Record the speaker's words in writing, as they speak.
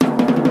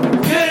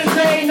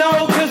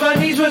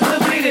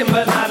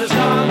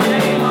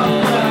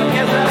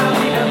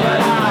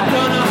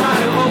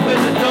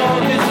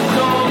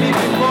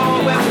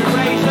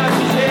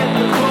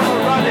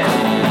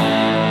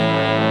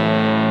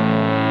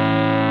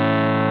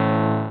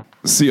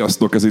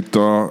Sziasztok, ez itt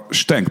a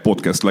Stenk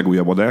Podcast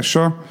legújabb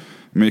adása,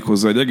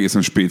 méghozzá egy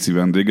egészen spéci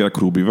vendéggel,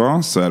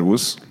 Krúbival.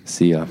 Szervusz!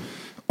 Szia!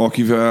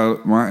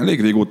 Akivel már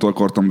elég régóta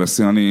akartam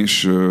beszélni,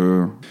 és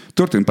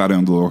történt pár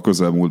olyan dolog a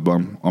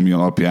közelmúltban, ami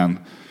alapján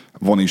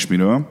van is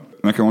miről.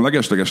 Nekem a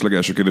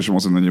legelső kérdésem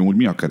az, hogy úgy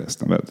mi a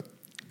keresztneved?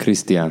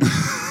 Krisztián.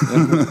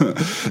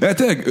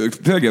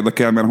 Tényleg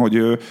érdekel, mert hogy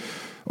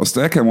azt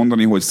el kell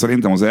mondani, hogy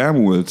szerintem az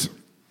elmúlt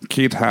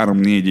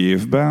 2-3-4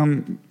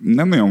 évben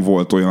nem nagyon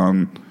volt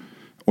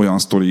olyan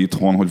sztori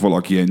itthon, hogy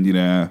valaki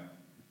ennyire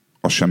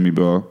a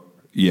semmiből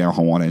ilyen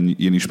hamar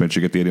ilyen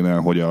ismertséget érjen el,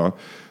 hogy a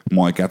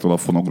Majkától a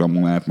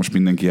fonogramon át most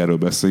mindenki erről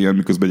beszéljen,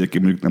 miközben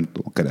egyébként mondjuk nem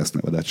tudom a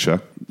keresztnevedet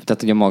se.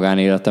 Tehát ugye a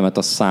magánéletemet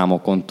a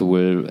számokon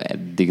túl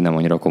eddig nem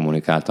annyira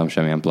kommunikáltam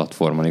semmilyen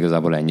platformon,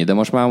 igazából ennyi. De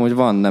most már, hogy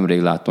van,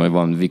 nemrég láttam, hogy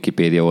van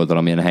Wikipédia oldal,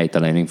 amilyen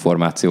helytelen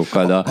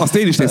információkkal. De azt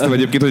én is néztem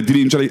egyébként,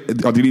 hogy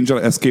a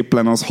Dillinger Escape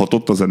Plan az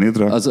hatott a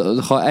zenédre?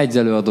 Ha egy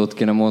előadót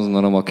kéne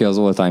mondanom, aki az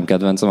all-time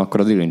kedvencem, akkor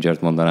a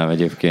Dillingert mondanám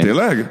egyébként.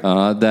 Tényleg?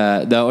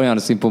 De olyan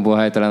szempontból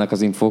helytelenek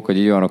az infók, hogy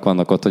olyanok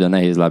vannak ott, hogy a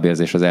nehéz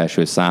lábérzés az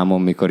első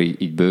számom, mikor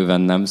így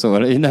bőven nem,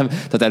 szóval így nem.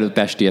 Tehát előtt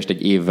Pesti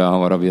egy évvel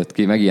hamarabb jött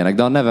ki, meg ilyenek,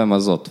 de a nevem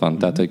az ott van,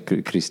 tehát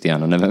hogy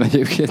Krisztián a nevem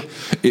egyébként.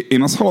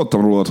 Én azt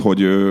hallottam rólad,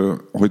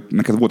 hogy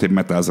neked volt egy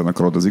metal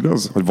zenekarod, az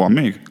igaz? Hogy van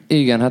még?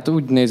 Igen, hát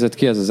úgy nézett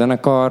ki ez a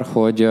zenekar,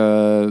 hogy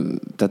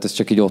tehát ez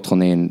csak így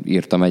otthon én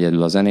írtam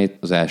egyedül a zenét.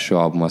 Az első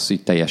album az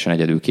így teljesen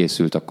egyedül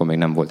készült, akkor még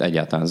nem volt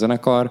egyáltalán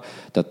zenekar.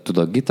 Tehát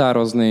tudok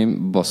gitározni,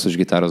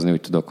 basszusgitározni,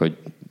 úgy tudok, hogy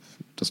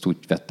azt úgy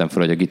vettem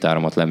fel, hogy a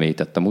gitáromat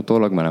lemélyítettem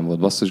utólag, mert nem volt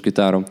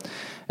basszusgitárom,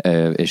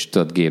 és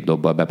tudod,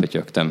 gépdobbal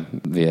bepötyögtem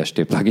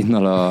VST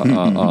pluginnal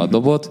a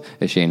dobot,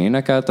 és én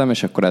énekeltem,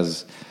 és akkor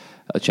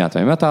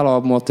csináltam egy metal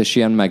albumot, és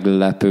ilyen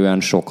meglepően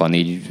sokan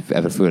így,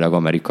 főleg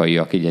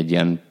amerikaiak, így egy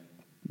ilyen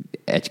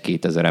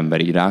 1-2 ezer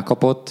ember így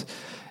rákapott,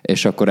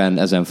 és akkor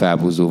ezen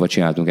felbúzdulva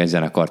csináltunk egy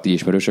zenekart így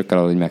ismerősökkel,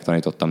 ahogy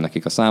megtanítottam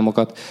nekik a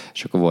számokat,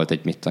 és akkor volt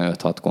egy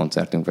 5-6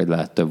 koncertünk, vagy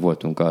lehet több,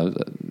 voltunk a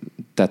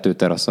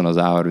tetőteraszon, az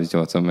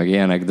A38-on, meg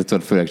ilyenek, de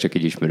tudod, főleg csak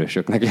így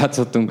ismerősöknek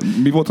játszottunk.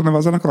 Mi volt a neve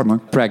a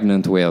zenekarnak?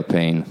 Pregnant Whale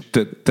Pain.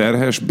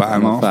 Terhes,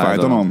 bálna,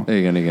 fájdalom?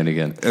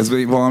 Igen.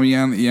 Ez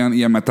valamilyen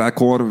ilyen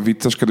metalcore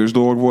vicceskedős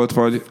dolog volt,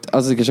 vagy?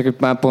 Az is,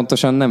 már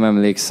pontosan nem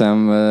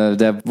emlékszem,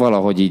 de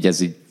valahogy így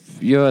ez így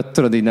jött,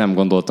 tudod, így nem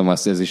gondoltam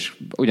azt, ez is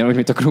ugyanúgy,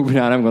 mint a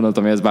Krúbinál, nem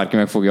gondoltam, hogy ez bárki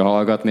meg fogja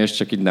hallgatni, és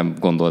csak így nem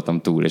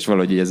gondoltam túl, és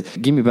valahogy így ez.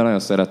 Gimiben nagyon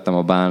szerettem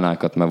a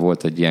bálnákat, mert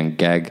volt egy ilyen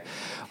gag,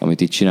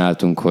 amit így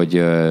csináltunk, hogy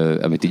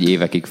amit így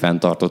évekig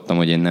fenntartottam,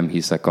 hogy én nem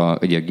hiszek a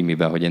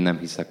gimiben, hogy én nem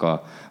hiszek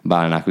a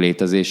bálnák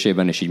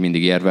létezésében, és így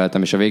mindig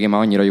érveltem, és a végén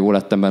már annyira jó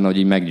lettem benne, hogy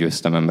így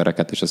meggyőztem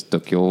embereket, és ez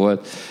tök jó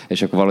volt,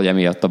 és akkor valahogy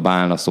emiatt a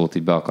bálna szót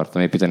így be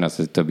akartam építeni, azt,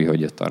 hogy többi hogy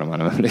jött, arra már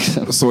nem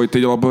emlékszem. Szóval itt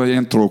egy alapban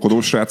ilyen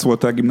trollkodó srác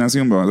voltál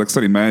gimnáziumban? Ezek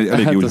szerint már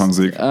elég úgy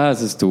hangzik.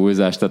 Ez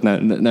túlzás,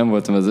 tehát nem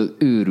voltam ez az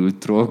őrült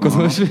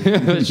trollkodós,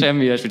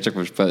 semmi ilyesmi, csak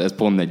most ez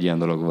pont egy ilyen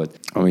dolog volt,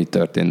 ami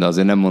történt, de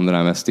azért nem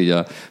mondanám ezt így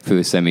a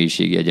fő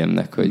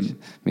személyiségjegyemnek, hogy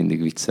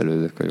mindig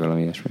viccelődök, vagy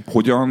valami ilyesmi.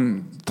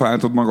 Hogyan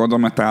találtad magad a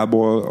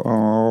metalból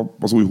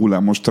az új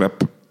hullámos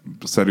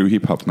trap-szerű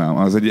hip-hopnál?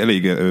 Az egy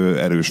elég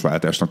erős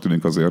váltásnak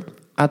tűnik azért.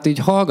 Hát így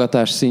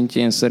hallgatás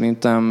szintjén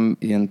szerintem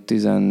ilyen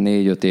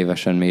 14-5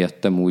 évesen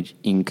mélyedtem úgy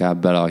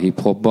inkább bele a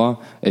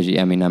hip-hopba, és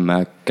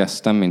Eminemmel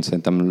kezdtem, mint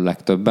szerintem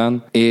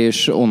legtöbben,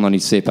 és onnan így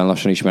szépen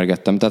lassan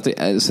ismergettem.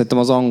 Tehát szerintem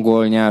az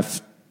angol nyelv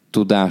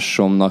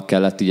tudásomnak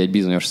kellett így egy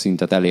bizonyos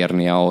szintet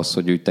elérnie ahhoz,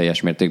 hogy úgy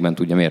teljes mértékben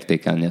tudjam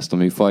értékelni ezt a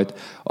műfajt,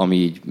 ami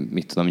így,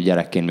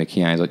 gyerekként még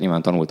hiányzott,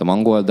 nyilván tanultam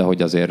angol, de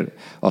hogy azért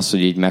az,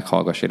 hogy így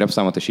meghallgass egy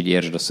rapszámot, és így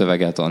értsd a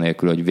szöveget,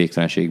 anélkül, hogy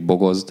végtelenség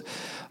bogozd,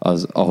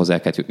 ahhoz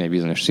el kell jutni egy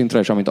bizonyos szintre,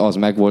 és amint az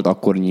megvolt,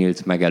 akkor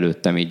nyílt meg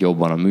előttem így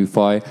jobban a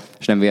műfaj,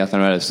 és nem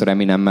véletlenül először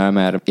Eminemmel,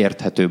 mert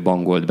érthetőbb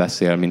angolt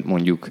beszél, mint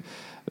mondjuk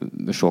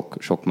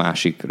sok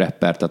másik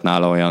rapper, tehát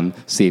nála olyan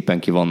szépen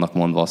ki vannak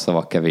mondva a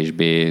szavak,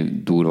 kevésbé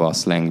durva a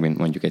slang, mint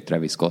mondjuk egy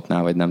Travis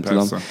Scottnál, vagy nem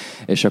tudom.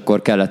 És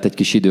akkor kellett egy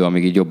kis idő,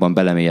 amíg így jobban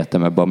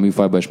belemélyedtem ebbe a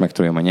műfajba, és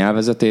megtanuljam a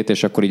nyelvezetét,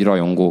 és akkor így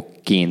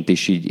rajongóként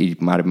is így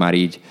már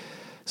így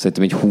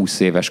szerintem egy 20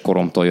 éves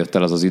koromtól jött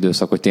el az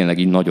időszak, hogy tényleg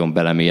így nagyon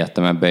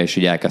belemélyedtem ebbe, és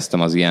így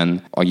elkezdtem az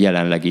ilyen a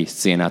jelenlegi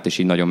szcénát, és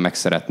így nagyon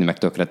megszeretni, meg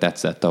tökre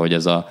tetszett, ahogy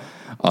ez a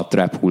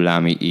trap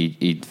hullám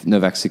így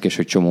növekszik, és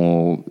hogy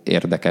csomó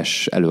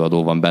érdekes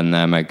előadó van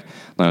benne, meg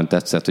nagyon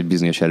tetszett, hogy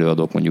bizonyos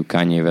előadók, mondjuk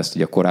Kanye West,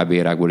 ugye a korábbi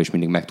érákból is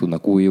mindig meg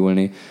tudnak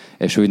újulni,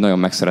 és úgy nagyon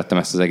megszerettem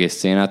ezt az egész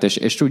szcénát,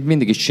 és úgy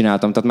mindig is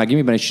csináltam, tehát már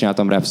gimiben is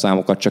csináltam rap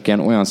számokat, csak ilyen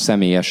olyan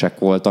személyesek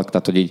voltak,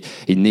 tehát hogy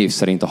így név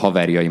szerint a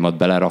haverjaimat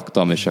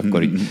beleraktam, és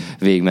akkor így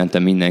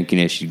végigmentem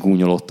mindenkinél, és így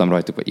gúnyolottam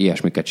rajtuk, vagy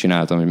ilyesmiket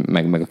csináltam,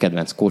 meg a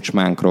kedvenc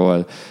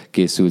kocsmánkról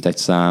készült egy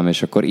szám,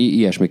 és akkor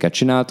ilyesmiket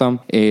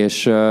csináltam,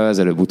 és ez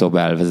előbb-utóbb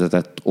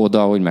elvezetett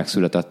oda, hogy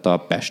megszületett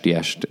a Pesti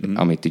est,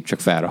 amit így csak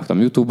felraktam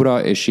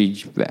YouTube-ra, és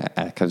így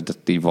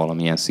elkezdett így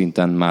valamilyen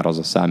szinten már az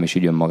a szám, és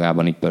így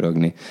önmagában így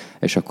pörögni,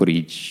 és akkor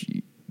így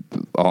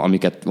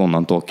amiket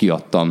onnantól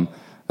kiadtam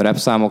rap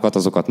számokat,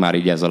 azokat már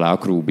így ez alá a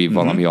Krúbi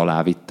valami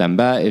alá vittem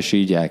be, és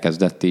így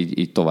elkezdett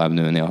így tovább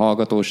nőni a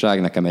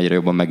hallgatóság. Nekem egyre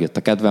jobban megjött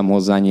a kedvem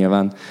hozzá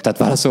nyilván. Tehát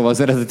válaszolva az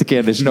eredeti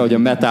kérdésre, hogy a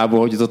metából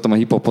hogy jutottam a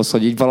hiphophoz,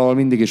 hogy így valahol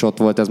mindig is ott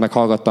volt ez, meg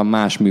hallgattam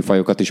más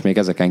műfajokat is még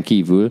ezeken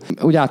kívül.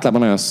 Úgy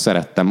általában nagyon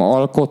szerettem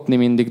alkotni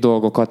mindig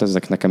dolgokat,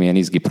 ezek nekem ilyen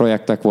izgi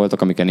projektek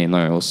voltak, amiken én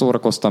nagyon jól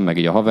szórakoztam, meg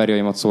így a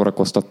haverjaimat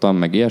szórakoztattam,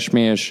 meg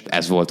ilyesmi, és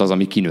ez volt az,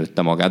 ami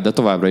kinőtte magát, de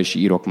továbbra is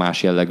írok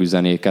más jellegű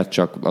zenéket,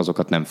 csak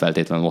azokat nem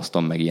feltétlenül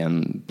osztom meg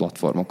ilyen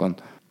platformokon.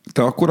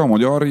 Te akkor a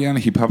magyar ilyen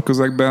hip-hop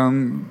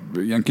közegben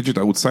ilyen kicsit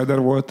outsider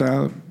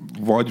voltál,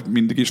 vagy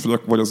mindig is,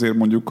 vagy azért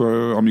mondjuk,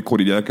 amikor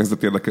így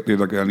elkezdett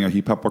érdekelni a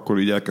hip-hop, akkor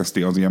így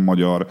elkezdtél az ilyen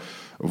magyar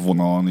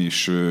vonalon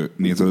is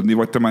nézelődni,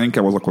 vagy te már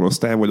inkább az a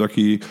korosztály vagy,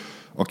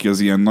 aki az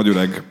ilyen nagy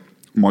öreg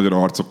magyar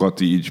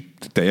arcokat így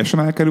teljesen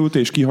elkerült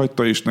és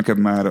kihagyta, és neked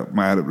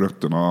már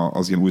rögtön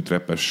az ilyen új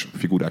trappes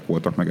figurák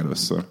voltak meg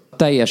először?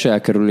 Teljes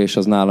elkerülés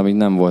az nálam így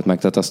nem volt meg,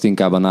 tehát azt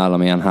inkább a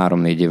nálam ilyen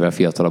 3-4 évvel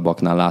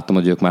fiatalabbaknál láttam,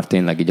 hogy ők már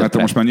tényleg így te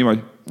most mennyi vagy?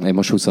 Én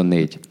most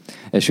 24.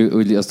 És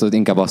úgy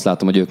inkább azt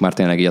látom, hogy ők már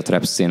tényleg így a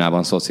trap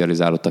szcénában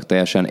szocializálódtak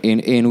teljesen.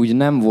 Én úgy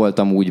nem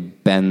voltam úgy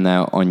benne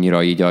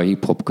annyira így a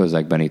hip-hop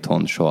közegben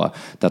itthon soha.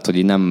 Tehát, hogy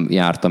így nem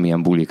jártam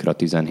ilyen bulikra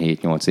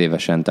 17-8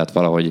 évesen, tehát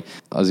valahogy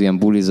az ilyen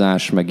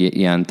bulizás, meg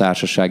ilyen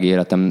társasági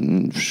életem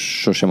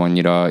sosem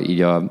annyira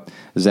így a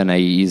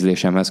zenei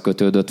ízlésemhez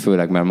kötődött,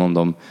 főleg mert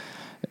mondom,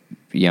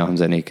 ilyen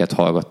zenéket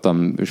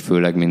hallgattam, és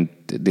főleg, mint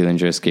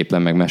Dillinger Escape,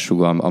 meg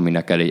Meshuggah,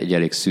 aminek egy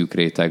elég szűk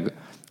réteg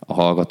a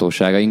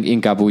hallgatósága.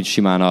 Inkább úgy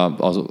simán a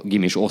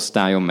gimis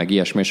osztályon, meg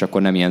ilyesmi, és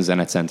akkor nem ilyen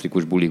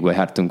zenecentrikus bulikba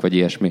jártunk, vagy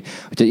ilyesmi.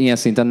 Úgyhogy ilyen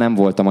szinten nem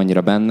voltam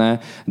annyira benne,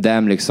 de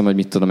emlékszem, hogy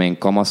mit tudom én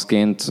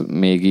kamaszként,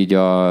 még így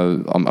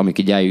amik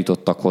így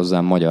eljutottak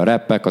hozzám magyar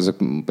rappek, azok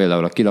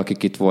például a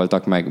Kilakik itt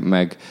voltak,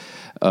 meg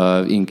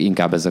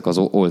inkább ezek az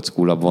old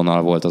school-abb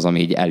vonal volt az, ami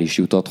így el is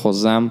jutott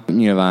hozzám.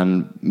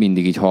 Nyilván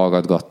mindig így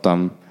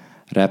hallgatgattam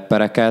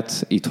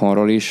rappereket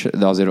itthonról is,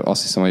 de azért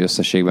azt hiszem, hogy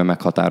összességben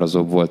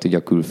meghatározóbb volt így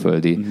a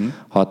külföldi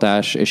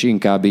hatás, és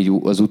inkább így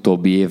az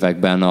utóbbi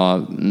években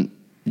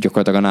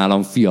gyakorlatilag a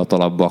nálam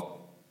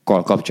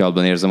fiatalabbakkal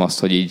kapcsolatban érzem azt,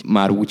 hogy így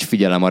már úgy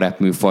figyelem a rap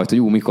műfajt,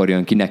 hogy mikor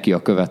jön ki neki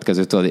a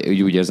következő,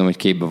 úgy érzem, hogy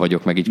képbe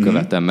vagyok, meg így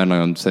követem, mert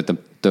nagyon szerintem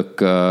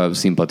tök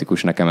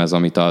szimpatikus nekem ez,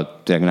 amit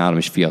tényleg nálam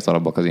is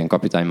fiatalabbak, az ilyen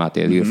Kapitány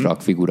Máté,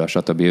 Hírfrak, Figura,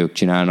 stb. Ők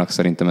csinálnak.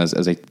 Szerintem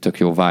ez egy tök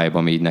jó vibe,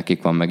 ami így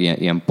nekik van, meg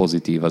ilyen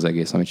pozitív az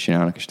egész, amit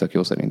csinálnak, és tök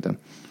jó szerintem.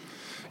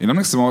 Én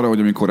emlékszem arra, hogy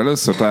amikor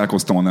először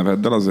találkoztam a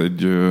neveddel,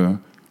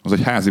 az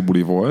egy házi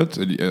buli volt,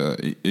 egy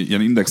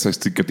ilyen indexes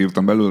cikket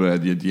írtam belőle,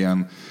 egy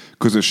ilyen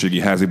közösségi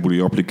házi buli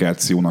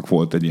applikációnak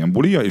volt egy ilyen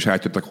bulia, és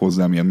átjöttek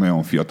hozzám ilyen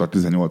nagyon fiatal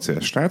 18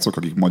 éves srácok,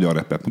 akik magyar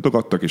rappet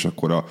mutogattak, és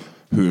akkor a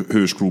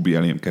hős Krúbi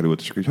elém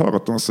került. És akkor így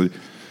hallgattam azt, hogy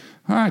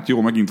hát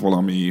jó, megint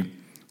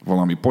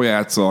valami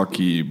pojáca,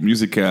 aki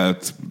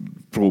musicalt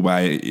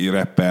próbál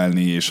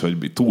rappelni, és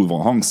hogy túl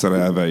van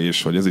hangszerelve,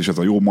 és hogy ez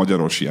a jó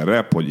magyaros ilyen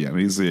rap, hogy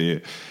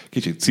ilyen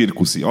kicsit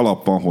cirkuszi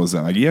alap van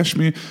hozzá, meg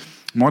ilyesmi.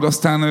 Majd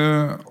aztán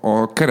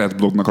a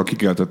Keretblognak a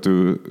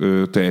kikeltető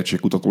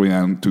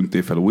tehetségkutatóján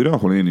tűntél fel újra,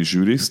 ahol én is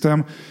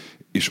zsűriztem,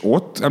 és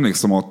ott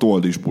emlékszem a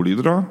Toldis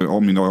bulidra,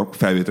 amin a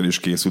felvétel is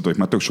készült, hogy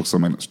már tök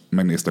sokszor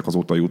megnéztek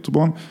azóta a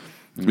YouTube-on,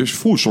 és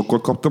full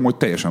sokkot kaptam, hogy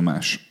teljesen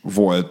más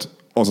volt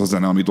az a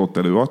zene, amit ott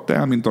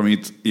előadtál, mint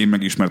amit én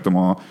megismertem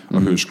a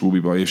hős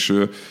Krúbiba, és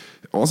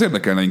az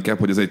érdekelne inkább,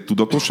 hogy ez egy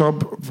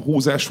tudatosabb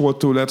húzás volt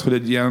tőled, hogy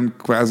egy ilyen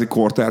kvázi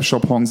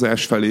kortársabb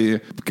hangzás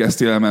felé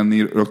kezdtél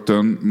elmenni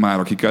rögtön már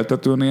a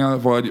kikeltetőnél,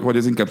 vagy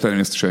ez inkább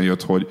természetesen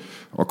jött, hogy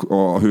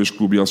a hős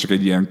Krúbi az csak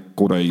egy ilyen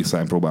korai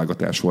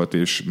számpróbálgatás volt,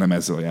 és nem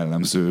ezzel a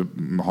jellemző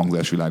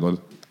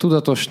hangzásvilágod?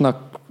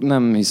 Tudatosnak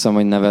nem hiszem,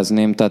 hogy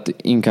nevezném, tehát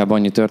inkább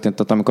annyi történt,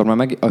 tehát amikor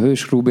már a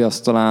hős Krúbi az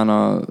talán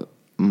a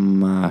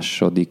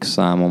második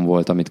számom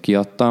volt, amit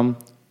kiadtam,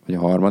 vagy a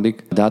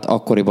harmadik. De hát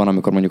akkoriban,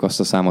 amikor mondjuk azt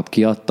a számot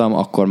kiadtam,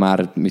 akkor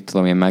már, mit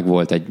tudom én,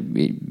 megvolt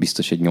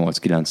biztos egy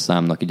 8-9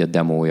 számnak így a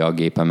demója a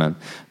gépemen.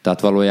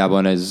 Tehát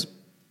valójában ez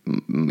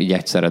így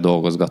egyszerre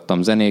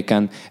dolgozgattam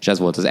zenéken, és ez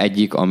volt az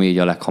egyik, ami így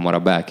a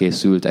leghamarabb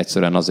elkészült,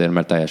 egyszerűen azért,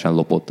 mert teljesen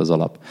lopott az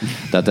alap.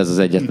 Tehát ez az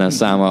egyetlen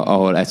száma,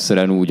 ahol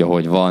egyszerűen úgy,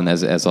 ahogy van,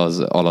 ez az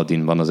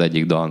Aladdinban az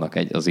egyik dalnak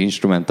az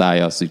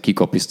instrumentálja, azt, hogy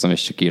kikopisztam,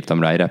 és csak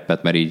írtam rá egy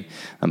rappet, mert így,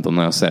 nem tudom,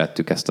 nagyon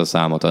szerettük ezt a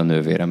számot a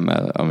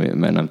nővéremmel,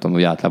 mert nem tudom,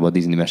 hogy általában a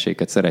Disney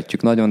meséket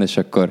szeretjük nagyon, és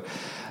akkor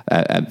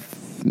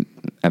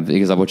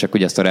igazából csak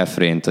ugye ezt a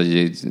refrént,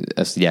 hogy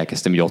ezt így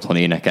elkezdtem így otthon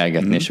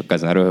énekelgetni, és akkor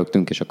ezen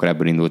röhögtünk, és akkor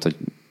ebből indult, hogy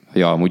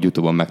amúgy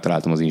YouTube-on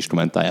megtaláltam az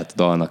instrumentáját a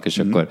dalnak, és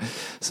akkor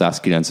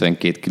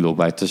 192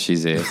 kilobajtos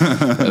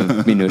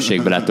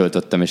minőségbe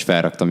letöltöttem, és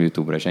felraktam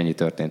YouTube-ra, és ennyi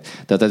történt.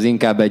 Tehát ez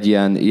inkább egy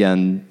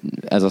ilyen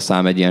ez a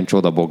szám egy ilyen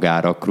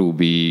csodabogár a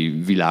Krúbi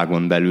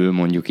világon belül,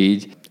 mondjuk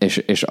így,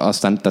 és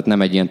aztán tehát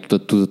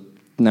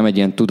nem egy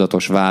ilyen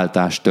tudatos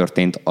váltás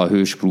történt a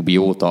hős Krúbi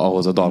óta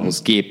ahhoz a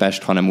dalhoz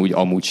képest, hanem úgy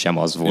amúgy sem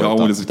az volt. Ja,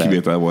 amúgy ez egy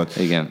kivétel volt.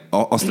 Igen.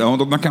 Azt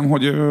elmondod nekem,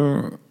 hogy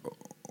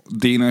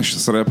Dénes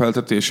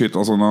szerepeltetését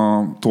azon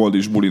a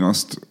Toldis bulin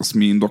azt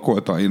mi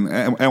indokolta? Én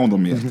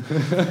elmondom miért.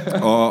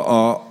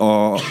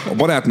 A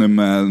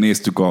barátnőmmel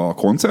néztük a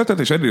koncertet,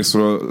 és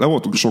egyrésztről le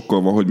voltunk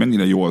sokkolva, hogy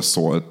mennyire jól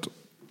szólt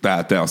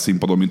te a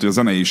színpadon, mint hogy a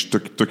zene is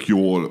tök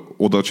jól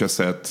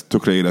odacseszett,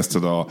 tökre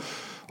érezted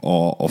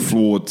a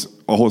flow-t,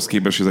 ahhoz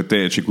képest, hogy ez egy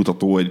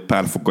tehetségkutató, egy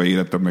pár fokkal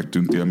életebbnek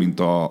tűntél, mint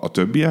a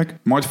többiek.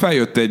 Majd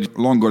feljött egy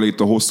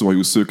langalét a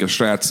hosszúhajú szőke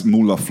srác,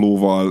 nulla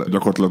flow-val,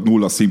 gyakorlatilag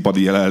nulla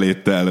színpadi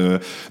jelenléttel,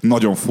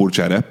 nagyon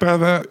furcsán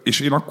reppelve, és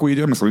én akkor így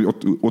emlékszem, hogy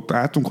ott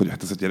álltunk, hogy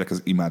hát ez a gyerek,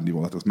 ez imádni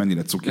volt, ez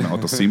mennyire cukina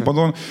ott a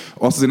színpadon.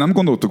 Azt azért nem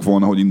gondoltuk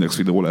volna, hogy Index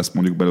videó lesz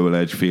mondjuk belőle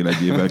egy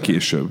évvel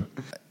később.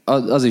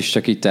 Az is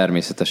csak így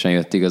természetesen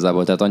jött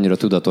igazából, tehát annyira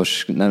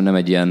tudatos, nem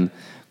egy ilyen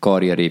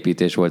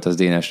karrierépítés volt az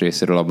Dénes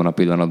részéről abban a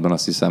pillanatban,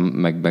 azt hiszem,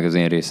 meg az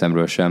én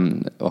részemről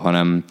sem,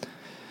 hanem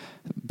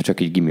csak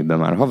így gimiben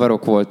már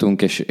haverok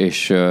voltunk,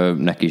 és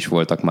neki is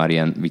voltak már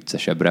ilyen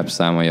viccesebb rap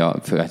számai,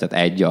 tehát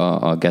egy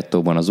a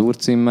Gettóban az Úr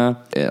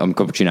címmel.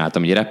 Amikor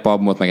csináltam egy rap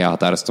albumot, meg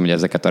elhatároztam, hogy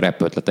ezeket a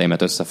rap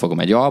ötleteimet összefogom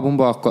egy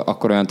albumba,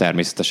 akkor olyan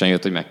természetesen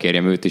jött, hogy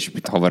megkérjem őt is,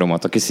 mint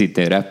haveromat, aki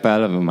szintén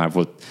rappel, már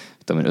volt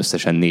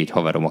összesen 4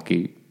 haverom,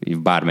 aki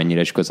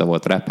bármennyire is köze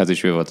volt raphez,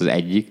 és ő volt az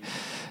egyik.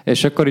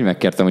 És akkor így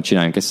megkértem, hogy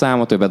csináljunk egy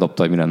számot, ő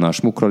bedobta, hogy mi lenne, a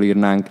Smukról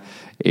írnánk,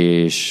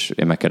 és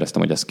én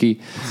megkérdeztem, hogy ez ki.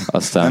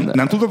 Aztán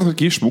nem tudod, hogy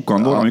ki Smuk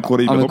Andor,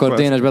 amikor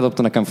Dénes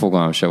bedobta, nekem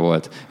fogalmam se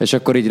volt. És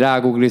akkor így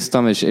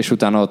rágoogliztam, és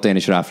utána ott én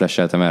is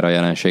ráflesseltem erre a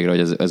jelenségre,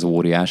 hogy ez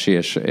óriási,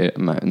 és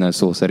nem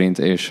szó szerint,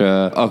 és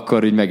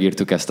akkor így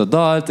megírtuk ezt a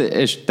dalt,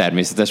 és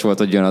természetes volt,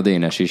 hogy jön a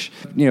Dénes is.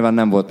 Nyilván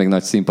nem volt még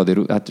nagy színpadi,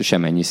 hát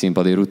semennyi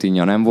színpadi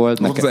rutinja nem volt.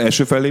 Az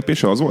első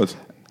fellépése az volt?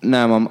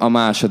 Nem, a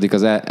második,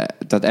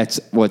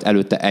 tehát volt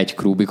előtte egy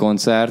Krúbi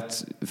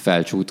koncert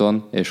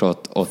Felcsúton, és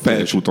ott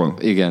Felcsúton?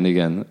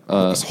 Igen.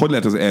 Az hogy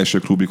lehet az első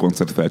Krúbi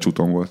koncert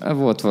Felcsúton volt?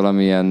 Volt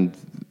valamilyen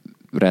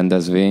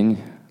rendezvény,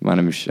 már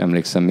nem is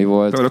emlékszem, mi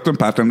volt. Te rögtön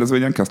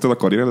pártrendezvényen kezdted a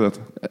karrieredet?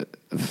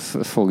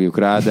 Fogjuk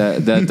rá,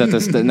 de tehát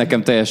ez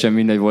nekem teljesen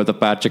mindegy volt a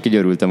pár, csak így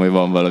örültem, hogy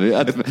van valami.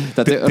 Hát,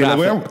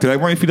 tényleg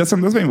valami Fidesz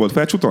rendezvény volt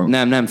Felcsúton?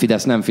 Nem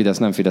Fidesz,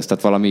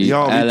 tehát valami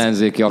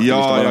ellenzéki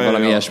aktivista,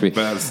 valami ilyesmi.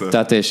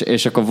 Tehát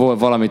és akkor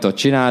valamit ott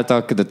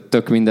csináltak, de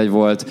tök mindegy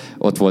volt,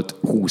 ott volt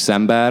 20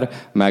 ember,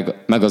 meg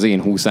az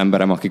én 20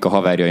 emberem, akik a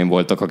haverjaim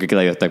voltak, akik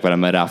lejöttek velem,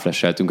 mert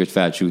ráflesseltünk, hogy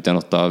Felcsúton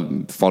ott a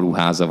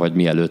faluháza, vagy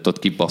mielőtt ott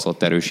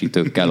kibaszott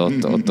erősítőkkel,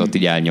 ott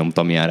így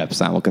elnyomtam ilyen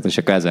repszámokat, és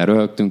akkor ezen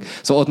röhögtünk.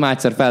 Szóval ott már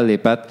egyszer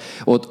fellépett,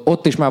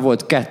 ott is már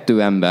volt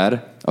 2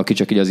 ember, aki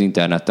csak így az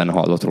interneten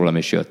hallott rólam,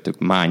 és jöttük.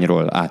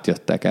 Mányról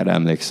átjöttek, erre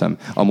emlékszem.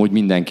 Amúgy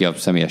mindenki, a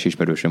személyes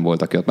ismerősöm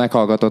volt, aki ott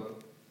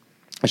meghallgatott,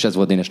 és ez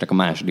volt Dénesnek a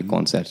második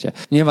koncertje.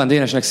 Nyilván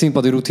Dénesnek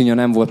színpadi rutinja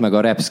nem volt, meg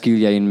a rap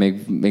skilljein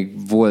még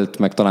volt,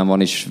 meg talán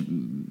van is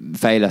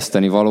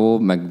fejleszteni való,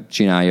 meg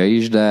csinálja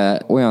is,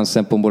 de olyan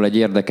szempontból egy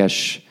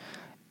érdekes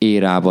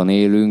érában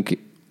élünk,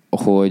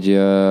 hogy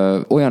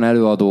olyan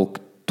előadók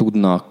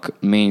tudnak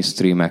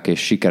mainstreamek és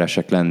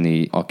sikeresek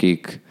lenni,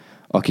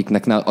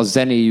 akiknek a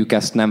zenéjük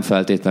ezt nem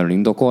feltétlenül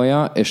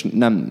indokolja, és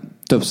nem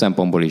több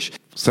szempontból is.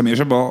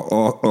 Személyesebb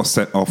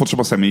fontosabb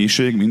a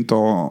személyiség, mint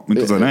a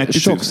zene?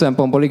 Sok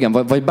szempontból igen,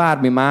 vagy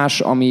bármi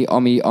más,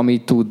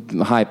 ami tud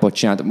hype-ot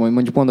csinálni.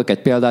 Mondjuk mondok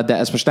egy példát, de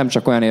ezt most nem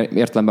csak olyan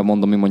értelemben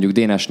mondom, mint mondjuk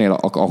Dénesnél,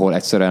 ahol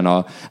egyszerűen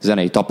a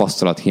zenei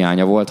tapasztalat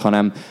hiánya volt,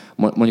 hanem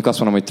mondjuk azt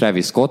mondom, hogy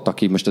Travis Scott,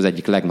 aki most az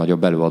egyik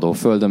legnagyobb előadó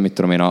földön, mit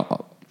tudom én,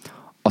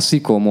 a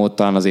Sicko Mode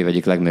talán az év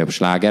egyik legnagyobb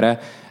slágere,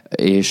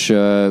 és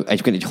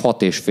egyébként egy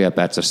 6,5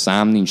 perces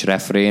szám, nincs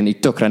refrén, így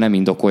tökre nem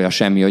indokolja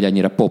semmi, hogy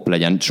ennyire pop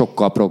legyen,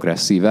 sokkal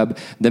progresszívebb,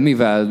 de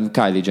mivel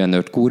Kylie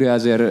Jenner-t kúrja,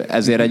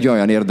 ezért egy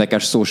olyan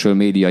érdekes social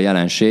media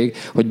jelenség,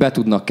 hogy be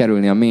tudnak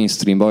kerülni a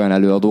mainstreambe olyan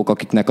előadók,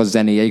 akiknek a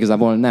zenéje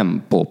igazából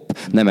nem pop,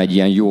 nem egy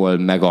ilyen jól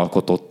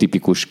megalkotott,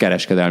 tipikus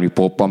kereskedelmi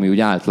pop, ami úgy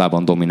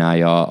általában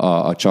dominálja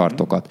a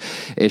chartokat.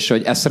 És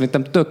hogy ez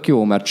szerintem tök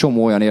jó, mert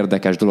csomó olyan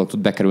érdekes dolog tud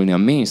bekerülni a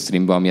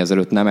mainstreambe, ami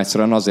ezelőtt nem,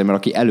 egyszerűen azért, mert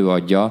aki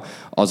előadja,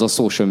 az a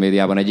social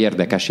médiában egy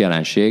érdekes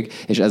jelenség,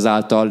 és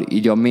ezáltal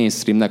így a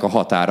mainstreamnek a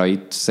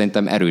határait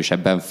szerintem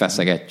erősebben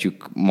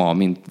feszegetjük ma,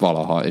 mint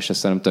valaha, és ez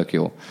szerintem tök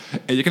jó.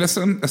 Egyébként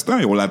ezt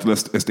nagyon jól látod,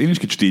 ezt én is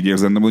kicsit így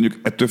érzem, de mondjuk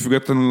ettől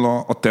függetlenül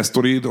a te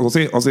sztorid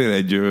azért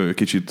egy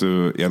kicsit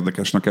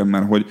érdekes nekem,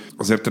 mert hogy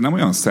azért te nem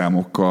olyan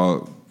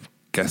számokkal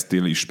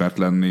kezdtél ismert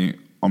lenni,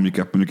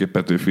 amiket mondjuk egy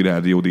Petőfi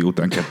Rádió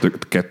délután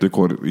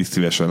 2-kor is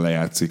szívesen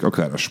lejátszik,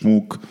 akár a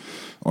Smuk,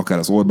 akár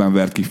az Orbán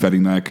vert ki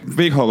Ferinek.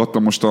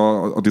 Végighallgattam most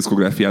a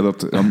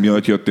diszkográfiádat,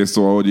 miatt jöttél,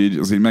 szóval, hogy így,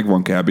 az így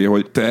megvan kb.,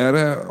 hogy te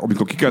erre,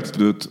 amikor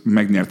kikelted őt,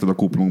 megnyerted a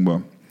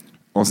kuplungba.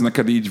 Az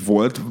neked így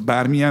volt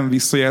bármilyen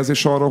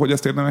visszajelzés arra, hogy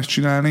ezt érdemes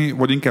csinálni,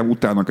 vagy inkább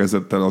utána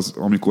kezdett el az,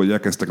 amikor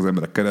elkezdtek az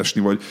emberek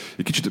keresni, vagy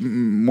egy kicsit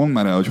mondd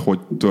már el, hogy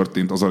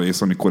történt az a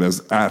rész, amikor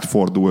ez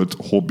átfordult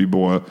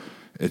hobbiból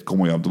egy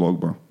komolyabb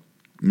dologba.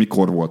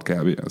 Mikor volt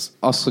kb. Ez?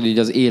 Az, hogy így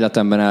az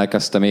életemben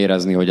elkezdtem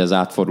érezni, hogy ez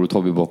átfordult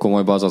hobbiból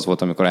komolyba, az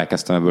volt, amikor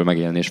elkezdtem ebből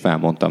megélni, és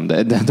felmondtam.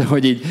 De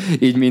hogy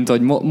így mint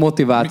hogy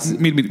motiváció...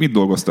 Mit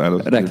dolgoztál?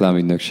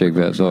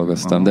 Reklámügynökségben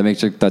dolgoztam, de még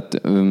csak,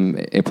 tehát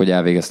épp, hogy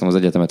elvégeztem az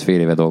egyetemet, fél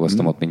éve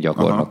dolgoztam ott, mint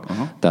gyakornok.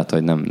 Tehát,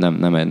 hogy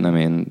nem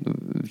én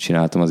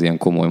csináltam az ilyen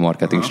komoly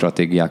marketing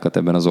stratégiákat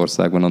ebben az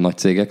országban a nagy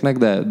cégeknek,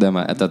 de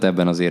tehát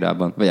ebben az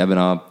érában, vagy ebben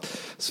a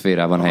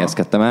szférában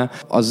helyezkedtem el.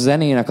 A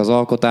zenének az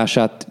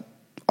alkotását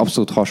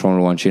abszolút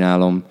hasonlóan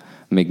csinálom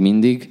még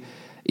mindig.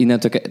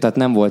 Innentől, tehát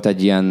nem volt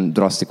egy ilyen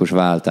drasztikus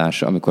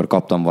váltás, amikor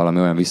kaptam valami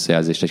olyan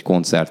visszajelzést egy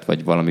koncert,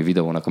 vagy valami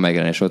videónak a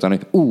megjelenés volt,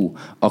 hogy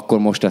akkor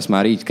most ezt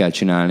már így kell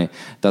csinálni.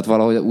 Tehát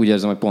valahogy úgy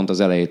érzem, hogy pont az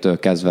elejétől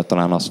kezdve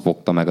talán azt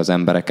fogta meg az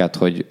embereket,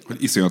 hogy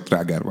iszonyat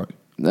trágár vagy.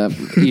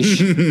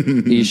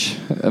 Is,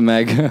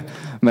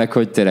 meg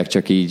hogy tényleg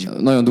csak így.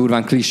 Nagyon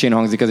durván klisén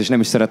hangzik ez, és nem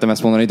is szeretem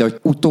ezt mondani, de hogy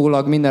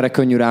utólag mindenre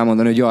könnyű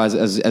rámondani, hogy ja,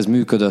 ez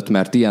működött,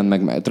 mert ilyen,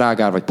 meg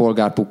trágár, vagy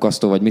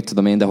polgárpukkasztó, vagy mit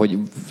tudom én, de hogy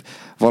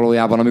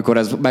valójában, amikor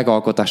ez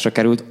megalkotásra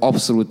került,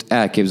 abszolút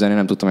elképzelni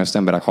nem tudtam, hogy ezt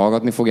emberek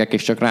hallgatni fogják,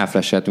 és csak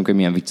ráfresseltünk, hogy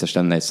milyen vicces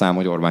lenne egy szám,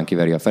 hogy Orbán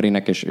kiveri a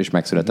Ferinek, és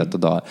megszületett a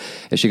dal.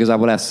 És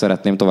igazából ezt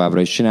szeretném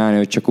továbbra is csinálni,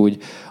 hogy csak úgy,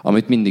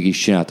 amit mindig is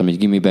csináltam, így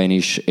gimiben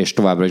is, és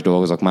továbbra is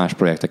dolgozok más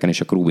projekteken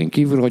is a Krúbin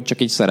kívül, hogy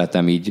csak így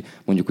szeretem így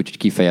mondjuk úgy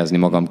kifejezni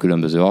magam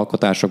különböző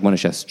alkotásokban,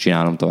 és ezt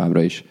csinálom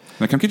továbbra is.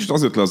 Nekem kicsit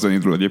az jött le a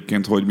zenédről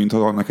egyébként, hogy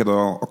mintha neked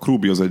a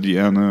Krúbi az egy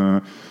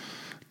ilyen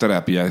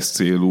terápiás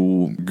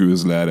célú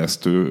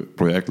gőzleeresztő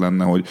projekt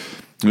lenne, hogy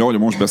ahogy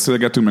most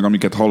beszélgetünk, meg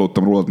amiket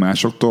hallottam rólad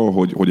másoktól,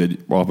 hogy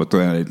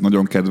alapvetően egy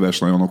nagyon kedves,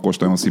 nagyon okos,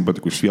 nagyon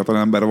szimpatikus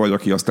fiatalember vagy,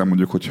 aki aztán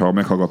mondjuk, hogyha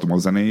meghallgatom a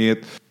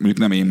zenéjét, mondjuk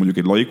nem én mondjuk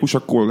egy laikus,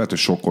 akkor lehet, hogy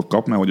sokkot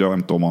kap, mert hogy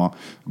nem tudom, a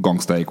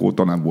gangstáik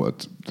óta nem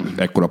volt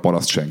ekkora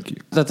paraszt senki.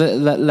 Tehát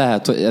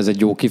lehet, hogy ez egy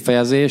jó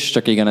kifejezés,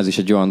 csak igen, ez is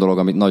egy olyan dolog,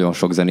 amit nagyon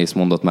sok zenész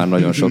mondott már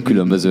nagyon sok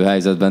különböző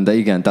helyzetben, de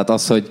igen, tehát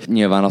az, hogy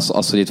nyilván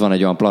az, hogy itt van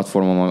egy olyan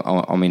platformom,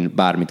 amin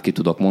bármit ki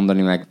tudok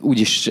mondani, meg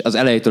úgyis az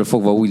elejétől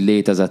fogva úgy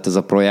létezett ez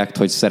a projekt,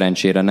 hogy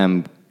szerencsére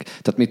nem.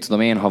 Tehát mit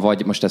tudom én, ha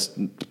vagy, most ezt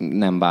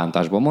nem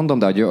bántásból mondom,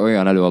 de hogy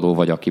olyan előadó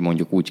vagy, aki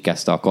mondjuk úgy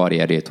kezdte a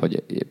karrierét,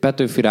 hogy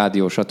Petőfi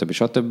Rádió,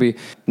 stb.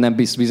 Nem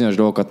bizonyos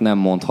dolgokat nem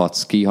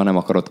mondhatsz ki, ha nem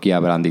akarod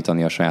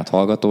kiábrándítani a saját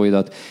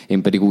hallgatóidat.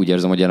 Én pedig úgy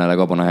érzem, hogy jelenleg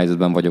abban a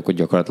helyzetben vagyok, hogy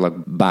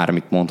gyakorlatilag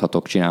bármit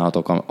mondhatok,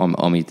 csinálhatok,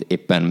 amit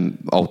éppen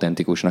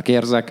autentikusnak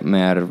érzek,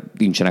 mert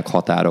nincsenek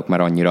határok,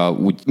 mert annyira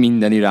úgy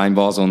minden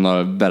irányba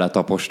azonnal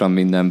beletapostam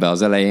mindenbe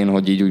az elején,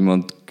 hogy így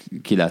úgymond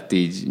ki lett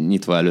így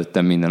nyitva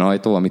előttem minden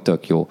ajtó, ami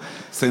tök jó.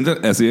 Szerinted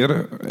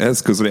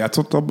ez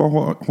közrejátszott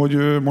abban, hogy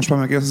most már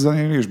megérsz a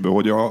zenélésből,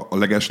 hogy a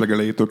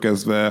legelejétől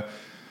kezdve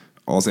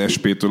az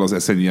SP-től az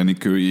Eszenyi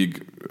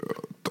Enikőig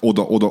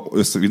oda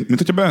össze, mint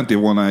hogyha bementél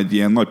volna egy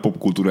ilyen nagy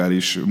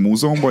popkulturális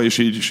múzeumba, és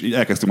így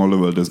elkezdtem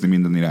lövöldözni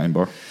minden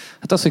irányba.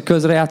 Hát az, hogy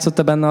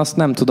közrejátszott-e benne, azt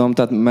nem tudom,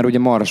 tehát, mert ugye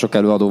marra sok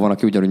előadó van,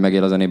 aki ugyanúgy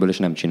megél a zenéből, és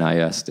nem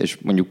csinálja ezt. És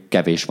mondjuk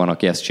kevés van,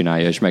 aki ezt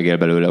csinálja, és megél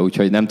belőle.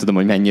 Úgyhogy nem tudom,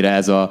 hogy mennyire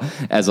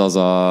ez az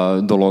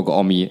a dolog,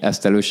 ami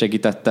ezt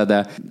elősegítette,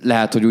 de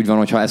lehet, hogy úgy van,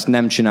 hogy ha ezt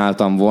nem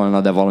csináltam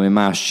volna, de valami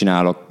más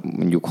csinálok,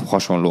 mondjuk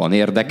hasonlóan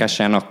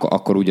érdekesen,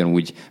 akkor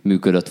ugyanúgy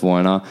működött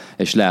volna.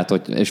 És lehet,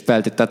 hogy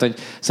tehát, hogy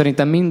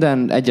szerintem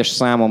minden egyes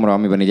számomra,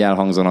 amiben így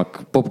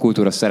elhangzanak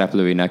popkultúra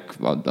szereplőinek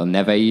a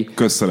nevei.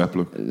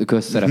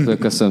 Közszereplők,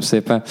 köszönöm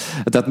szépen.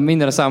 Tehát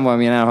minden a számban,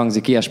 amilyen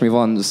elhangzik, ilyesmi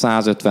van,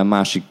 150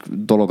 másik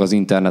dolog az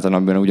interneten,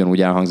 amiben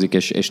ugyanúgy elhangzik,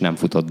 és nem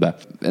futott be.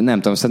 Nem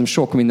tudom, szerintem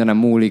sok mindenem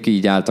múlik,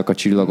 így álltak a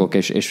csillagok,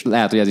 és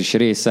lehet, hogy ez is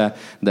része,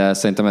 de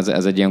szerintem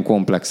ez egy ilyen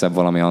komplexebb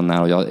valami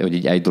annál, hogy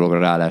így egy dologra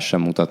rá lehessen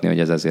mutatni, hogy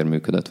ez ezért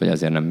működött, vagy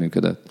ezért nem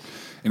működött.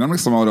 Én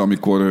emlékszem arra,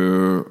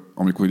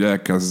 amikor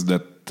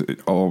elkezdett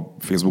a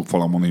Facebook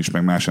falamon is,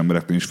 meg más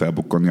embereknél is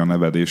felbukkanni a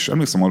neved, és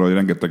emlékszem arra, hogy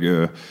rengeteg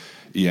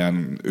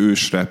ilyen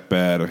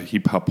ősrapper,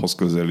 hiphophoz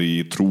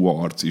közeli true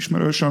arc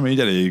ismerős, ami így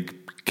elég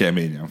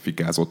keményen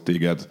fikázott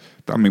téged.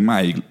 Tehát még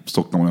máig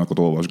szoktam olyanokat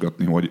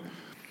olvasgatni, hogy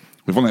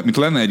van, mint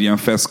lenne egy ilyen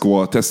feszkó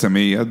a te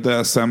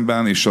személyeddel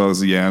szemben, és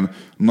az ilyen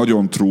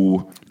nagyon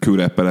true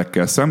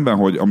kőrapperekkel szemben,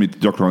 hogy amit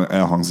gyakran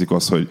elhangzik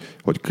az,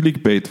 hogy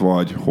clickbait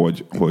vagy,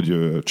 hogy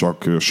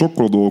csak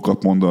sokkoló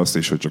dolgokat mondasz,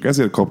 és hogy csak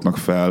ezért kapnak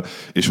fel,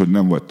 és hogy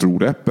nem vagy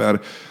true rapper.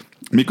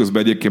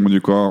 Miközben egyébként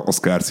mondjuk a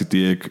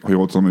Scarcity-ék, ha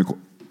jól tudom,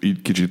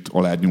 így kicsit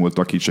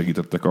alányultak, így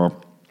segítettek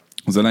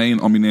az elején,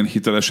 aminél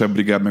hitelesebb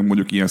brigád, meg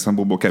mondjuk ilyen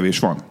szempontból kevés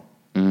van.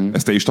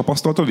 Ezt te is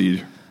tapasztaltad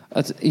így?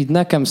 Hát így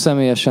nekem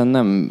személyesen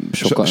nem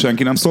sokan.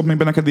 Senki nem szól még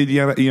be neked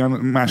így ilyen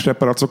más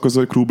rapperarcok közül,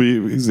 hogy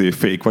Krúbi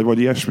fake vagy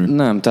ilyesmi?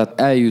 Nem, tehát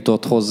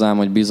eljutott hozzám,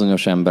 hogy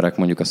bizonyos emberek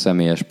mondjuk a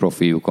személyes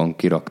profiljukon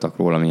kiraktak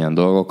rólam ilyen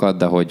dolgokat,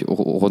 de hogy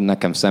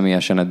nekem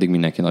személyesen eddig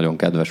mindenki nagyon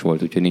kedves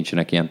volt, úgyhogy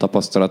nincsenek ilyen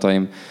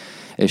tapasztalataim.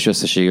 és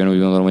összességében úgy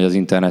gondolom, hogy az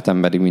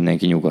interneten pedig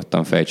mindenki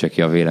nyugodtan fejtse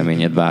ki a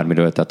véleményét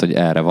bármiről, tehát hogy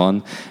erre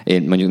van.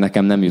 Én mondjuk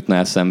nekem nem jutna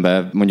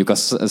eszembe, mondjuk a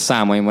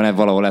számaimban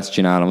valahol ezt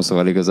csinálom,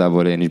 szóval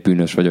igazából én is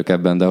bűnös vagyok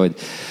ebben, de hogy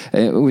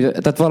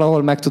tehát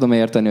valahol meg tudom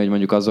érteni, hogy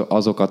mondjuk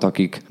azokat,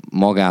 akik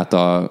magát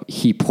a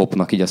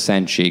hip-hopnak így a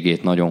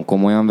szentségét nagyon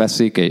komolyan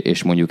veszik,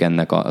 és mondjuk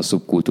ennek a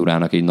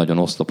szubkultúrának így nagyon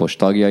oszlopos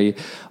tagjai,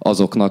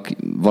 azoknak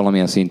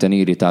valamilyen szinten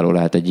irritáló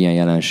lehet egy ilyen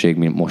jelenség,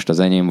 mint most az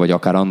enyém, vagy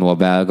akár annó a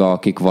belga,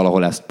 akik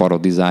valahol ezt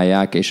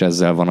parodizálják, és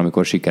ezzel van,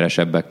 amikor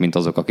sikeresebbek, mint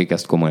azok, akik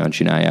ezt komolyan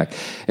csinálják.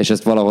 És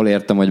ezt valahol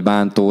értem, hogy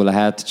bántó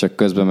lehet, csak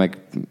közben meg,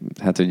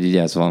 hát hogy így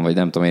ez van, vagy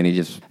nem tudom, én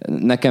így.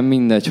 Nekem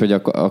mindegy,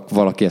 hogy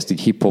valaki ezt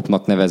így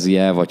hip-hopnak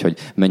nevezi-e, vagy hogy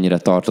mennyire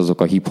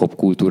tartozok a hip-hop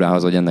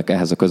kultúrához, vagy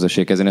ehhez a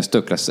közösséghez. Én ezt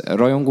tökre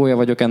rajongója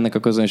vagyok ennek a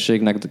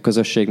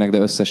közösségnek, de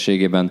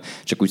összességében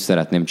csak úgy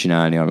szeretném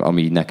csinálni,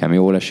 ami így nekem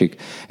jól esik,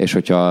 és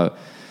hogyha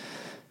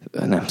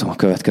nem tudom, a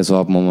következő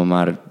albumon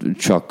már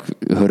csak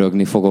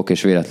hörögni fogok,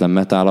 és véletlen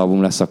metal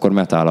album lesz, akkor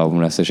metal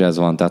album lesz, és ez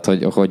van. Tehát,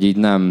 hogy így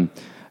nem...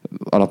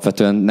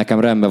 Alapvetően nekem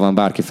rendben van,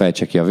 bárki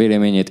fejtse ki a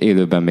véleményét,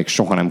 élőben még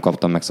soha nem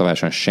kaptam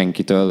megszavazáson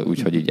senkitől,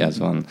 úgyhogy így ez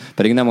van.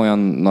 Pedig nem olyan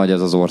nagy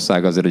ez az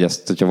ország azért, hogy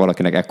ezt, hogyha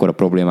valakinek ekkora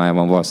problémája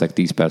van, valószínűleg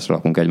 10 percre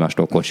lakunk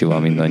egymástól kocsival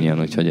mindannyian,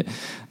 úgyhogy,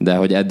 de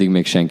hogy eddig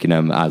még senki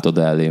nem állt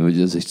oda elém,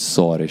 hogy ez egy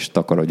szar, és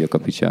takarodjak a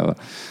picsába.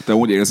 Te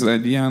úgy érzed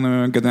egy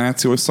ilyen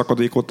generációs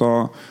szakadékot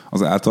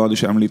az általad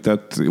is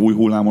említett új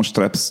hullámos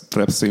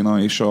trap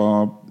széna és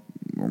a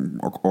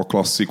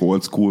klasszik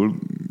old school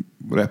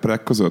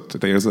rapperek között?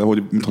 Te érzed,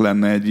 hogy mintha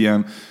lenne egy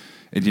ilyen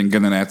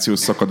generációs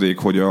szakadék,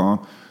 hogy a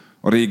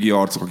régi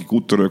arcok, akik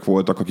úttörők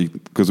voltak, akik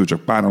közül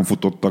csak páran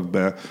futottak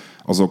be,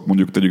 azok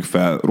mondjuk tegyük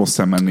fel, rossz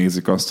szemmel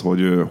nézik azt,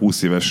 hogy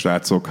 20 éves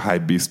srácok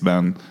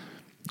Hypebeastben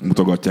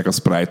mutogatják a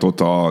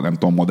Sprite-ot a, nem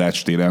tudom,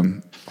 Modács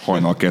téren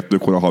hajnal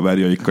 2-kor a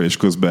haverjaikkal, és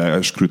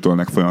közben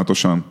skrütölnek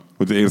folyamatosan.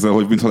 Hogy érzel,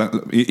 hogy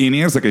én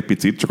érzek egy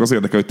picit, csak az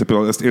érdekel, hogy te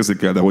például ezt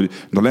érzékel, de hogy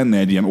lenne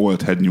egy ilyen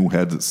old head, new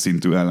head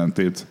szintű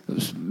ellentét.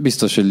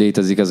 Biztos, hogy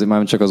létezik, azért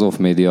már csak az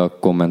off-media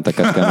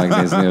kommenteket kell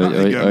megnézni,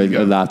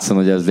 hogy látszon,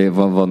 hogy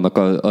vannak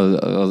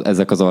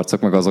ezek az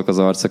arcok, meg azok az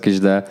arcok is,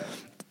 de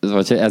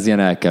vagy ez ilyen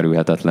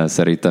elkerülhetetlen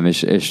szerintem,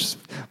 és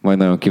majd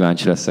nagyon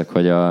kíváncsi leszek,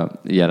 hogy a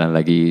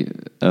jelenlegi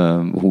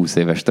 20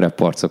 éves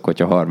trap arcok,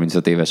 hogyha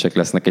 35 évesek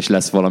lesznek, és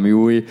lesz valami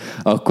új,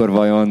 akkor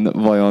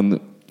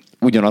vajon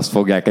ugyanazt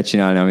fogják-e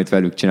csinálni, amit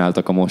velük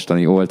csináltak a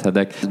mostani old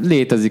headek.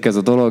 Létezik ez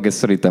a dolog, ez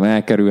szerintem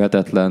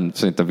elkerülhetetlen,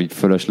 szerintem így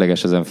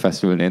fölösleges ezen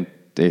feszülni,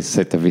 és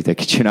szerintem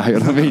mindenki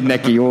csináljon, ami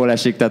neki jól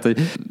esik. Tehát, hogy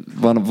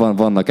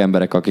vannak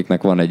emberek,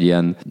 akiknek van egy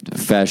ilyen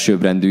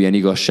felsőbbrendű, ilyen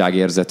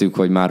igazságérzetük,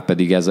 hogy már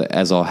pedig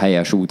ez a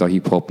helyes út a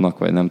hip-hopnak,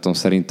 vagy nem tudom,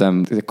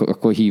 szerintem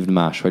akkor hívd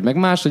máshogy. Meg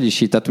máshogy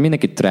is, tehát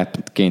mindenki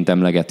trapként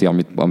emlegeti,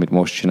 amit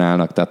most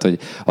csinálnak. Tehát, hogy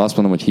ha azt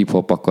mondom, hogy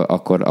hip-hop,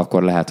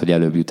 akkor lehet, hogy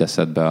előbb jut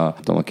eszedbe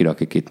a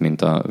kirakik itt,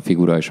 mint a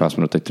figura, és ha azt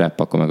mondod, hogy trap,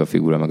 akkor meg a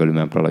figura, meg a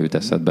Lumenprala jut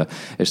eszedbe.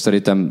 És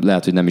szerintem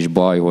lehet, hogy nem is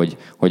baj,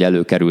 hogy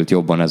előkerült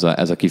jobban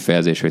ez a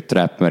kifejezés, hogy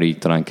trap, mert így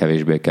talán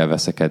kevésbé kell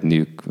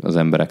veszekedniük az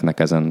embereknek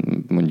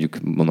ezen,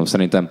 mondom,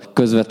 szerintem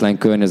közvetlen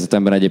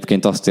környezetemben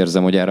egyébként azt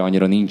érzem, hogy erre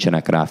annyira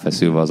nincsenek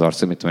ráfeszülve az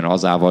arcok, mint én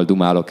azával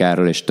dumálok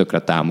erről, és tökre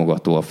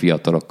támogató a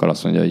fiatalokkal,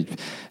 azt mondja, hogy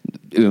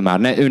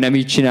ő nem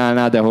így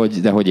csinálná, de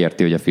hogy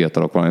érti, hogy a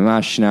fiatalok valami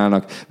más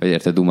csinálnak, vagy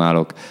érte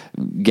dumálok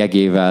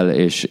Gegével,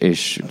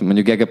 és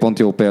mondjuk Gege pont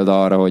jó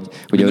példa arra, hogy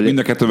mind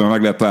a kettőben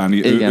meg lehet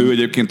találni. Ő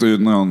egyébként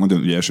nagyon,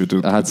 nagyon ügyes,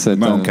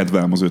 nagyon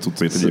kedvelem az ő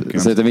cuccait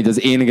egyébként. Szerintem így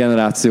az én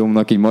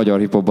generációmnak, így magyar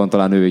hiphopban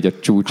talán ő így a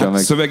csúcsa. Hát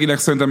meg szövegileg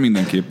szerintem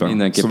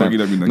mindenképpen.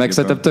 Meg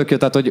szerintem tök jó,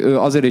 tehát hogy ő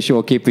azért is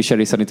jól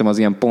képviseli szerintem az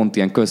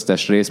ilyen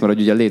köztes rész, mert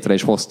hogy ugye létre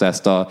is hozta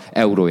ezt a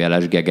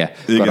eurójeles Gege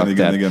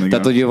karakter. Igen.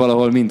 Tehát, hogy ő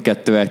valahol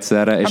mindkettő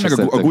egyszerre. És meg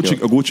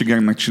a Gucci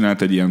Gangnek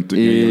csinált egy ilyen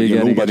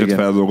low budget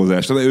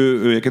feldolgozást. De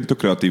ő egyébként tök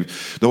kreatív.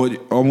 De hogy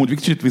amúgy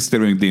kicsit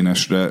visszatérünk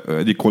Dénesre,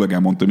 egyik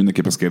kollégám mondta,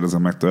 mindenképp ezt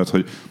kérdezem meg tőled,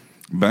 hogy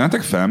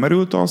bennetek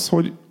felmerült az,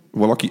 hogy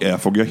valaki el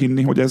fogja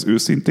hinni, hogy ez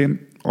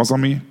őszintén az,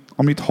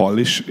 amit hall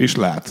és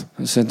lát?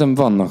 Szerintem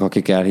vannak,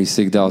 akik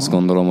elhiszik, de azt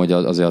gondolom, hogy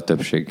azért a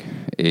többség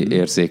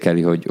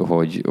érzékeli,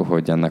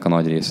 hogy ennek a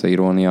nagy része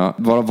irónia.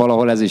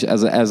 Valahol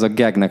ez a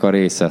gagnek a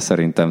része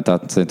szerintem.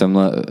 Tehát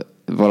szerintem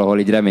valahol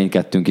így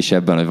reménykedtünk is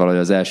ebben, hogy valahogy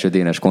az első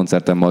Dénes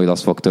koncerten majd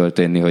az fog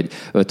történni, hogy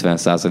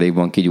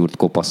 50%-ban kigyúrt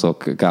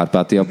kopaszok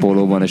Kárpátia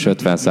pólóban, és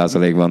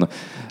 50%-ban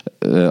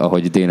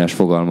ahogy Dénes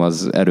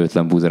fogalmaz,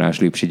 erőtlen buzoráns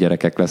lipsi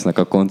gyerekek lesznek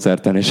a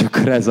koncerten, és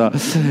akkor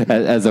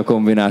ez a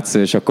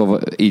kombináció, és akkor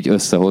így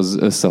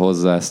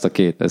összehozza ezt a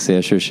két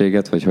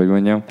szélsőséget, vagy hogy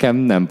mondjam. Nekem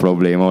nem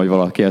probléma, hogy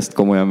valaki ezt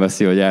komolyan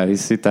veszi, hogy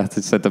elhiszi,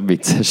 tehát szerintem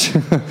vicces.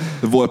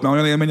 Volt már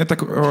olyan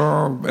élményetek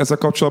ezzel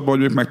kapcsolatban,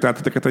 hogy ők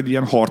megtaláltatok egy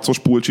ilyen harcos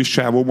pulcsis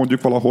sávó,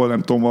 mondjuk valahol,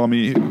 nem tudom,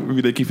 valami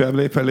vidéki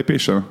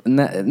fellépésen?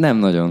 Nem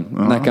nagyon.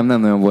 Aha. Nekem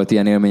nem nagyon volt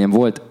ilyen élményem.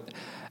 Volt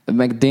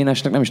meg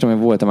Dénesnek nem is tudom,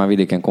 hogy voltam már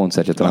vidéken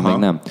koncertje, talán még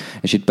nem.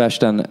 És itt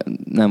Pesten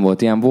nem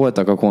volt ilyen.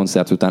 Voltak a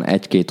koncert után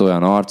egy-két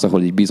olyan arc,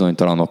 ahol így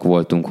bizonytalanok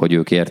voltunk, hogy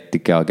ők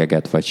értik-e a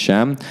geget vagy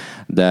sem,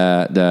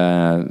 de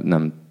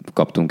nem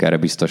kaptunk erre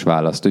biztos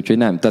választ. Úgyhogy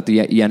nem, tehát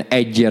ilyen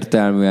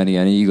egyértelműen,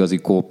 ilyen igazi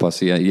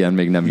kópasz, ilyen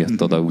még nem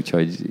jött oda,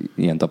 úgyhogy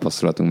ilyen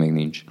tapasztalatunk még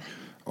nincs.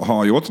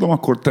 Ha jól tudom,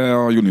 akkor te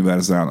a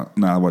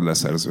Universalnál vagy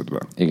leszerződve.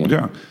 Igen. Ugye?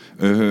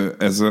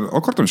 Ezzel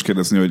akartam is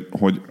kérdezni,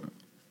 hogy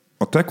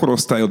a te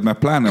korosztályod már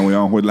pláne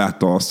olyan, hogy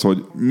látta azt,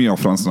 hogy mi a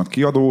francnak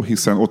kiadó,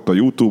 hiszen ott a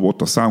YouTube,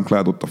 ott a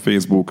SoundCloud, ott a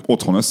Facebook,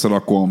 otthon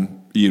összerakom,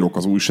 írok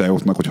az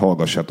újságoknak, hogy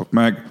hallgassátok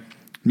meg,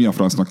 mi a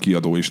francnak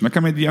kiadó is.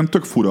 Nekem egy ilyen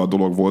tök fura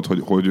dolog volt,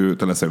 hogy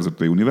te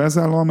leszerződtél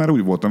Universallal, mert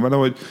úgy voltam vele,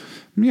 hogy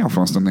mi a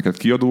francnak neked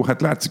kiadó?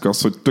 Hát látszik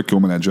az, hogy tök jó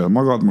menedzser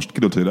magad, most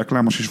kidőtt, hogy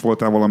reklámos is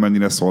voltál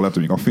valamennyire, szóval lehet,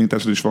 hogy még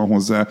affinitásod is van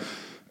hozzá.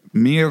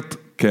 Miért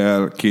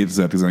kell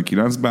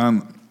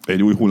 2019-ben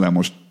egy új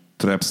hullámos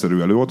trap-szerű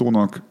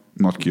előadónak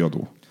nagy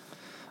kiadó?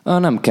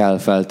 Nem kell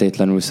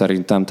feltétlenül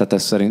szerintem, tehát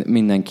ez szerint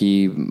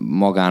mindenki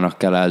magának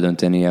kell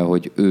eldöntenie,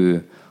 hogy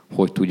ő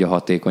hogy tudja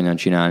hatékonyan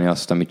csinálni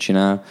azt, amit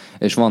csinál.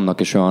 És vannak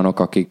is olyanok,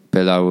 akik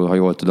például, ha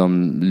jól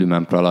tudom,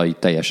 Lümen Prala így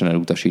teljesen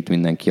elutasít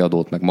minden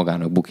kiadót, meg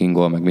magának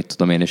bookingol, meg mit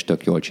tudom én, és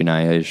tök jól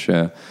csinálja, és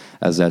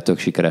ezzel tök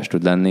sikeres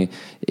tud lenni.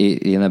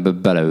 Én ebbe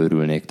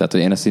beleőrülnék. Tehát,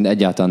 hogy én ezt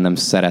egyáltalán nem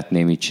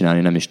szeretném így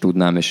csinálni, nem is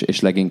tudnám, és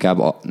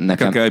leginkább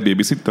nekem... Kell egy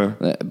babysitter?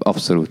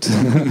 Abszolút.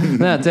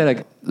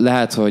 Tényleg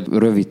lehet, hogy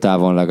rövid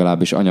távon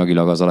legalábbis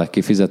anyagilag az a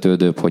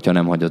legkifizetődőbb, hogyha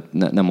nem hagyod,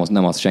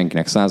 nem az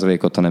senkinek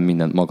 100%-ot, hanem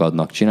mindent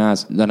magadnak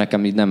csinálsz. De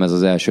nekem így nem ez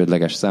az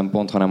elsődleges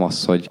szempont, hanem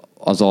az, hogy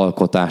az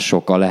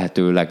alkotások a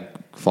lehető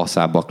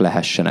legfaszábbak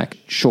lehessenek.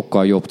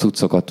 Sokkal jobb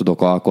cuccokat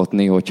tudok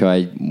alkotni, hogyha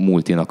egy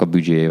multinak a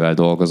büdzséjével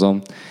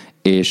dolgozom,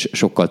 és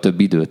sokkal több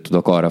időt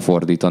tudok arra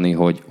fordítani,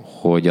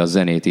 hogy a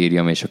zenét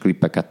írjam, és a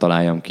klippeket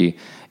találjam ki,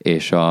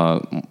 és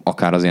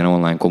akár az ilyen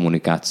online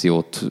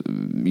kommunikációt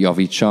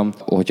javítsam,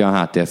 hogyha a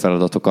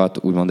háttérfeladatokat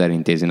úgymond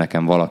elintézi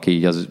nekem valaki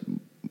így az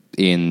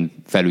én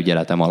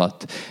felügyeletem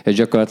alatt. És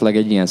gyakorlatilag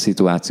egy ilyen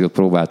szituációt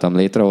próbáltam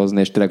létrehozni,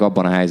 és tényleg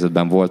abban a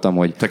helyzetben voltam,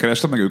 hogy... Te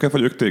kerested meg őket,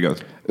 vagy ők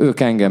téged? Ők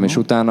engem, és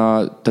utána,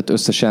 tehát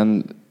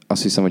összesen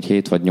azt hiszem, hogy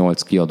 7 vagy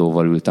 8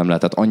 kiadóval ültem le.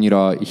 Tehát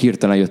annyira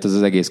hirtelen jött ez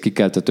az egész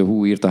kikeltető,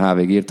 írt a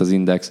HVG, írt az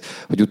Index,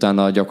 hogy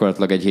utána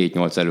gyakorlatilag egy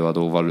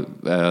 7-8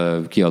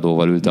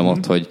 kiadóval ültem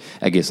ott, hogy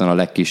egészen a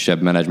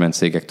legkisebb menedzsment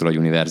cégektől a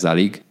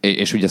Universalig.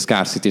 És ugye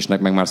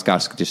Scarcity-snek, meg már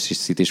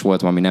Scarcity is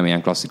voltam, ami nem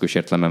ilyen klasszikus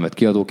értelemben vett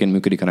kiadóként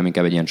működik, hanem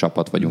inkább egy ilyen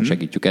csapat vagyunk,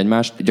 segítjük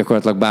egymást.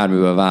 Gyakorlatilag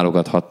bármiből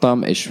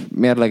válogathattam, és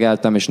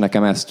mérlegeltem, és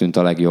nekem ez tűnt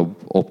a legjobb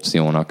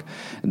opciónak.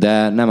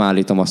 De nem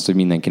állítom azt, hogy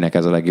mindenkinek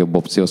ez a legjobb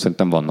opció.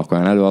 Szerintem vannak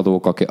olyan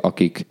előadók,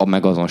 akik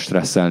meg azon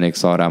stresszelnék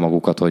szarrá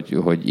magukat,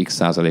 hogy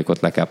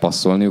x% le kell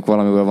passzolniuk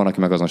valamiből, van, aki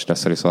meg azon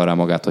stresszeli szarrá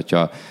magát,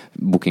 hogyha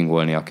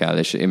bookingolnia kell,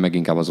 és én meg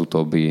inkább az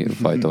utóbbi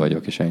fajta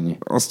vagyok, és ennyi.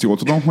 Azt jól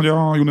tudom, hogy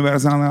a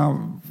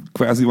Universalnál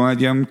kvázi van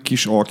egy ilyen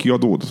kis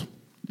alkiadód?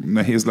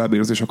 Nehéz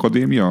lábérzés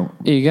akadémia?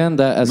 Igen,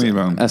 de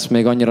ez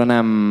még annyira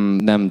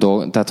nem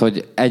dolg. Tehát,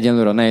 hogy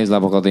egyenlőre a Nehéz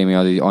Láb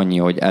Akadémia annyi,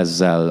 hogy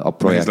ezzel a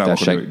projekttel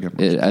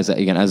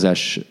ezzel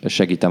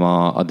segítem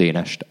a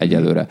Dénest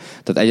egyelőre.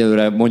 Tehát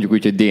egyelőre mondjuk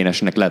úgy, hogy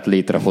Dénesnek lett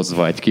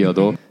létrehozva egy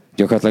kiadó.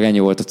 Gyakorlatilag ennyi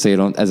volt a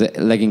célom. Ez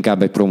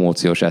leginkább egy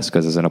promóciós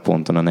eszköz ezen a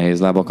ponton a Nehéz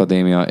Láb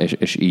Akadémia,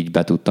 és így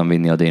be tudtam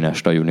vinni a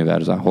Dénest a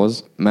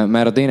Universalhoz.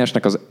 Mert a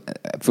Dénesnek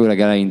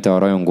főleg eleinte a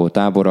rajongó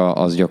tábora,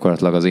 az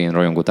gyakorlatilag az én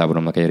rajongó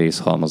táboromnak egy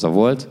részhalmaza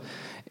volt,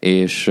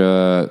 és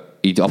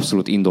így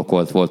abszolút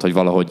indokolt volt, hogy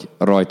valahogy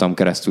rajtam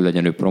keresztül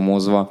legyen ő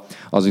promózva,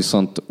 az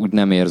viszont úgy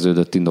nem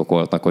érződött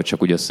indokoltnak, hogy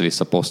csak úgy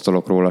össze-vissza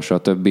posztolok róla,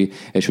 stb.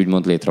 És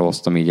úgymond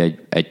létrehoztam így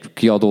egy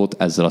kiadót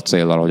ezzel a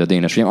céllal, hogy a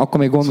Dénes. Akkor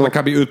még szóval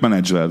kb. Őt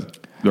menedzseled.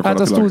 Hát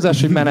az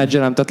túlzás, hogy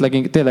menedzselem,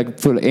 tehát tényleg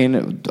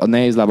én a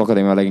Nehéz Láb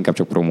Akadémiával leginkább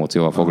csak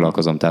promócióval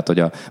foglalkozom, tehát hogy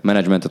a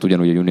menedzsmentet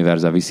ugyanúgy a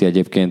Universal viszi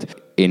egyébként,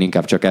 én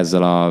inkább csak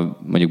ezzel a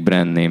mondjuk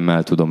brand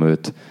name-mel tudom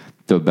őt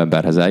több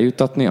emberhez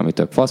eljuttatni, ami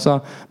tök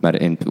fasza,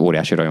 mert én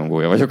óriási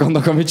rajongója vagyok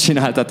annak, amit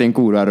csinál, tehát én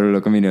kurva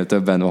örülök, hogy minél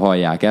többen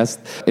hallják ezt,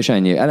 és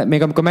ennyi.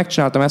 Még amikor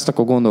megcsináltam ezt,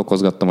 akkor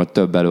gondolkozgattam, hogy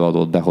több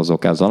előadót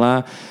behozok ez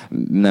alá,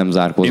 nem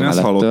zárkózom. Én ezt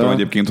hallottam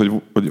egyébként,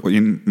 hogy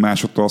én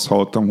másodtól azt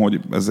hallottam, hogy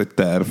ez egy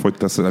terv, hogy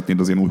te szeretnéd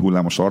az én új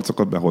hullámos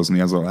arcokat behozni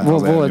ez alá.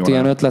 Volt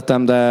ilyen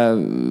ötletem,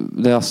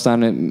 de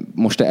aztán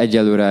most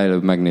egyelőre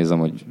előbb megnézem,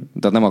 hogy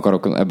tehát nem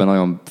akarok ebben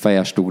nagyon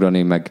fejest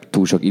ugrani, meg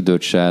túl sok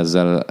időt se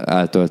ezzel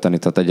eltölteni,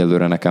 tehát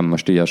egyelőre nekem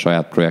most így a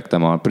saját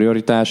projektem a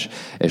prioritás,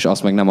 és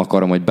azt meg nem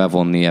akarom, hogy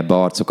bevonni ebbe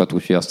arcokat,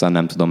 úgyhogy aztán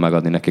nem tudom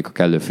megadni nekik a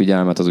kellő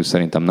figyelmet, az úgy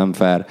szerintem nem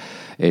fair,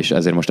 és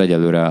ezért most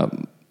egyelőre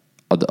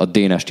a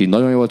Dénest így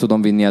nagyon jól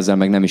tudom vinni ezzel,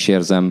 meg nem is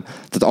érzem,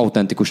 tehát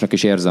autentikusnak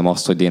is érzem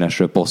azt, hogy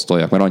Dénesről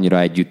posztoljak, mert annyira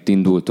együtt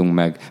indultunk,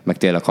 meg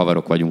tényleg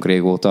haverok vagyunk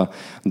régóta,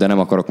 de nem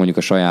akarok mondjuk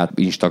a saját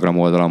Instagram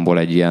oldalamból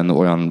egy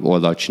olyan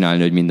oldalt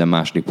csinálni, hogy minden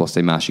második poszt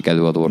egy másik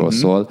előadóról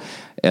szól.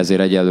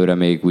 Ezért egyelőre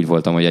még úgy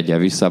voltam, hogy egyen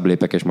visszább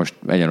lépek, és most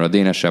egyenlőre a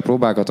Dénessel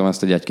próbálgatom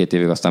ezt egy-két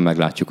évig, aztán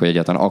meglátjuk, hogy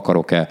egyáltalán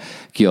akarok-e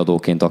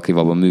kiadóként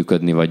aktívabban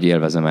működni, vagy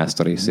élvezem ezt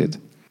a részét.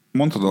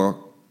 Mondtad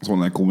az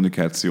online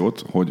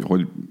kommunikációt,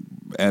 hogy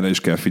erre is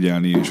kell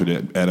figyelni, és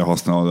hogy erre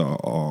használod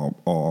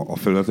a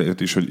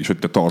felületet is, és hogy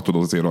te tartod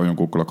azért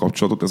rajongókkal a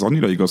kapcsolatot. Ez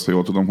annyira igaz, hogy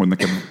jól tudom, hogy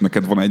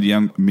neked van egy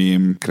ilyen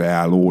mém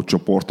kreáló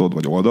csoportod,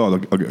 vagy oldal,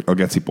 a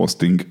Geci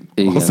Posting.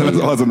 Igen,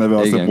 az a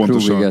neve, igen,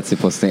 pontosan. Krúbi Geci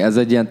Posting. Ez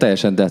egy ilyen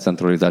teljesen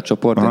decentralizált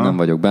csoport, én nem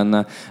vagyok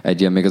benne. Egy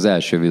ilyen még az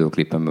első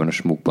videóklipemben, a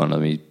Smukban,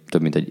 ami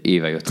több mint egy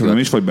éve jött. Nem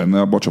is vagy benne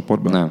abban a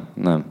csoportban?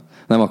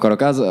 Nem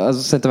akarok,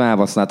 az szerintem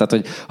elbasznál. Tehát,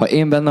 hogy ha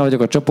én benne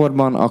vagyok a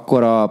csoportban,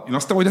 akkor Én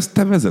azt hogy ezt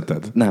te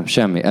vezeted? Nem,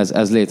 semmi.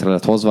 Ez létre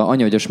lett hozva.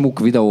 Annyi, hogy a Smuk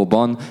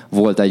videóban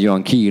volt egy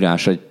olyan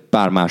kiírás, egy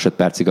pár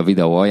másodpercig a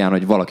videó alján,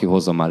 hogy valaki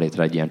hozzon már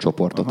létre egy ilyen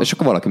csoportot. És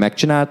akkor valaki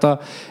megcsinálta,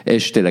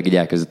 és tényleg így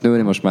elkezdett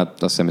nőni, most már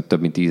azt hiszem, hogy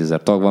több mint 10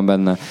 000 tag van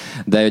benne.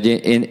 De hogy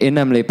én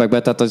nem lépek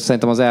be, tehát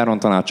szerintem az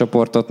elrontaná a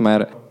csoportot,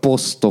 mert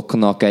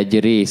posztoknak egy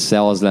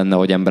része az lenne,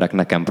 hogy emberek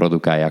nekem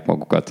produkálják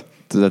magukat.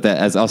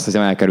 Ez azt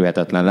hiszem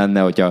elkerülhetetlen lenne,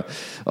 hogyha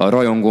a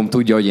rajongóm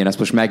tudja, hogy én ezt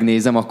most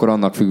megnézem, akkor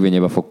annak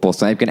függvényében fog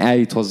posztolni. Egyébként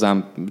eljut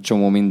hozzám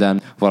csomó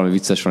minden, valami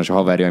vicces van, és a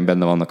haverjaim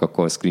benne vannak,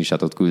 akkor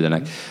screenshotot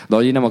küldenek. De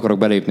hogy én nem akarok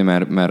belépni,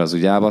 mert az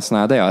úgy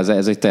elbasznál, de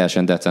ez egy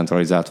teljesen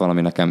decentralizált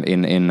valami nekem.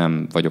 Én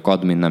nem vagyok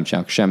admin, nem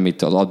csinálok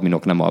semmit, az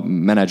adminok nem a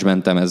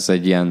menedzsmentem, ez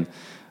egy ilyen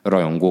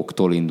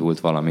rajongóktól indult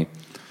valami.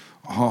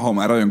 Ha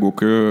már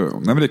rajongók,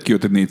 nemrég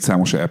kijött egy 4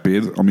 számos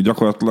EP-d, ami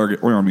gyakorlatilag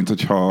olyan,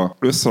 mintha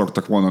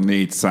összeraktak volna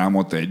 4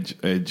 számot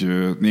egy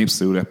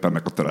népszerű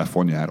rappernek a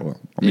telefonjáról.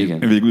 Igen.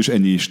 Végül is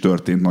ennyi is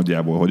történt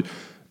nagyjából, hogy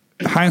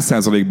hány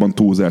százalékban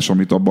túlzás,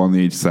 amit abban a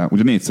 4 szám...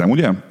 Ugye 4 szám,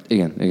 ugye?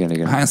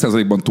 Igen. Hány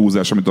százalékban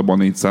túlzás, amit abban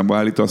a 4 számban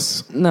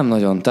állítasz? Nem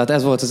nagyon. Tehát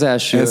ez volt az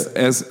első...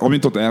 Ez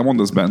amit ott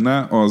elmondasz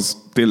benne, az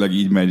tényleg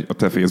így megy a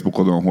te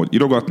Facebookodon, hogy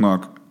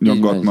irogatnak,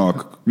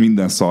 nyaggatnak,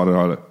 minden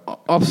szarral.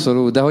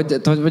 Abszolút, de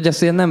hogy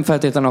ezt én nem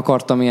feltétlenül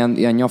akartam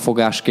ilyen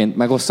nyafogásként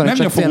megosztani. Nem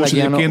nyafogós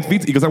egyébként,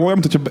 vicc, igazából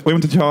olyan,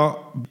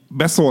 mintha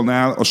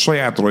beszólnál a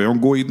saját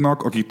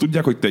rajongóidnak, akik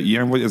tudják, hogy te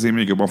ilyen vagy, ezért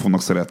még jobban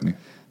fognak szeretni.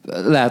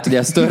 Lehet, hogy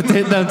ez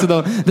történt, nem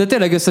tudom. De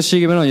tényleg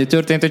összességében annyi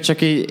történt, hogy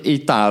csak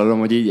így tálalom,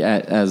 hogy így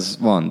ez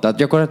van. Tehát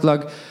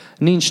gyakorlatilag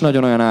nincs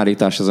nagyon olyan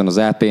állítás ezen az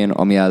EP-n,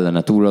 ami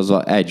ellene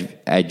túlozva.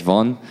 Egy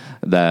van,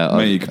 de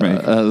melyik?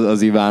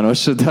 Az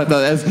Ivános. Tehát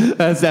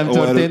ez nem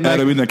történt meg.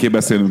 Erről mindenképp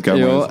beszélnünk kell.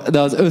 Jó, de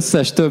az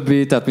összes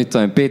többi, tehát mit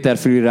tudom, Péter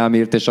Füli rám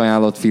írt és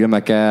ajánlott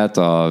filmeket,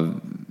 a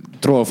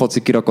troll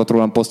foci kirakott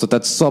rólam posztot,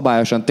 tehát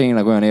szabályosan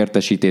tényleg olyan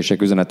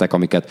értesítések, üzenetek,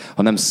 amiket,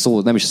 ha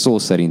nem is szó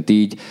szerint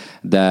így,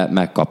 de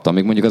megkaptam.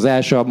 Még mondjuk az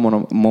első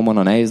albumon,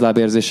 a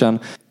Nehézlábérzésen,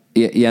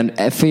 ilyen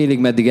félig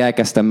meddig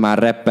elkezdtem már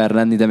rapper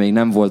lenni, de még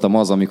nem voltam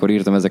az, amikor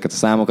írtam ezeket a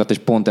számokat, és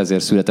pont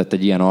ezért született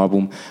egy ilyen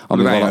album.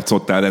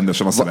 Rájátszottál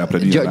rendesen a szerepre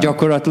nyilván.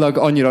 Gyakorlatilag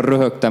annyira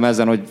röhögtem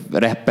ezen, hogy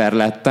rapper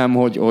lettem,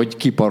 hogy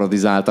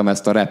kiparodizáltam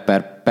ezt a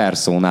rapper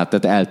personát,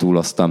 tehát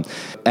eltúloztam.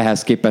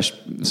 Ehhez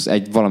képest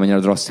egy valamennyire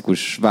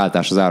drasztikus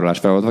váltás az árulás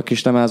feloldva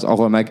kislemez,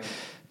 ahol meg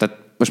tehát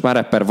most már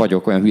rapper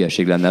vagyok, olyan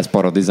hülyeség lenne ezt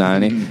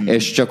parodizálni,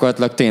 és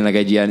gyakorlatilag tényleg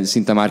egy ilyen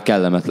szinte már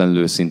kellemetlenül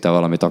őszinte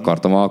valamit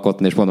akartam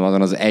alkotni, és mondom,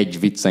 azon az egy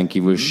viccen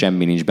kívül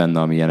semmi nincs benne,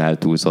 ami ilyen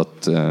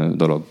eltúlzott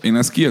dolog. Én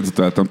ezt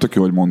kijegyzeteltem, tök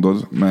jó, hogy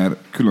mondod, mert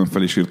külön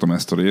fel is írtam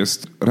ezt a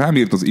részt. Rám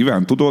írt az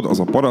Iván, tudod, az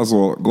a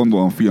parazol,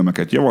 gondolom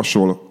filmeket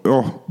javasol,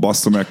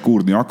 bassza meg,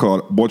 kurni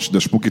akar, bocs, de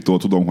Smukitól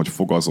tudom, hogy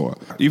fogazol.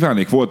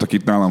 Ivánék voltak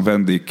itt nálam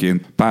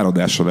vendégként pár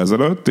adással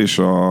ezelőtt, és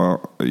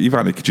a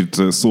Ivánék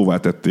kicsit szóvá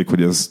tették,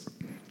 hogy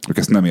ők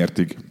ezt nem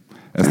értik,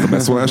 ezt a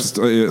beszólást.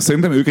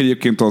 Szerintem ők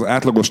egyébként az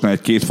átlagosnál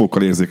egy 2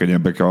 fokkal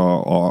érzékenyebbek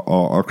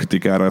a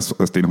kritikára,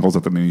 ezt én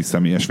hozzátenném így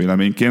személyes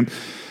véleményként.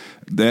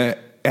 De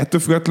ettől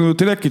függetlenül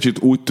tényleg kicsit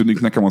úgy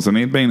tűnik nekem a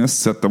zenétben, én ezt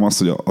szedtem azt,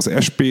 hogy az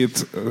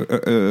SP-t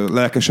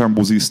lelkesen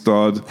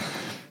buziztad,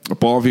 a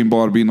Palvin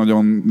Barbie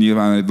nagyon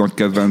nyilván egy nagy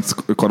kedvenc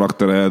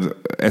karaktered,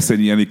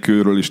 Eszenyi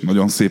Enikőről is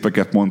nagyon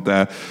szépeket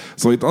mondtál.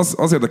 Szóval itt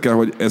az érdekel,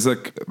 hogy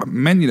ezek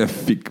mennyire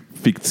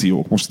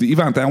fikciók. Most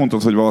Ivánt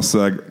elmondtad, hogy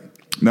valószínűleg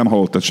nem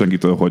hallottad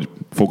senkitől, hogy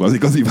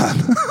fogazik az Iván.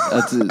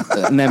 Hát,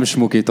 nem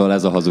Smukitól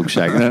ez a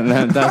hazugság.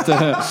 Nem, tehát,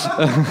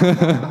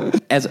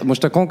 ez,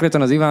 most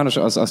konkrétan az Ivános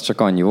az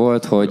csak annyi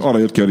volt, hogy... Arra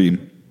jött ki a rím.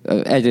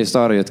 Egyrészt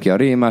arra jött ki a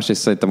rím,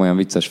 másrészt szerintem olyan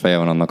vicces feje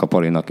van annak a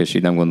Palinak, és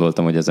így nem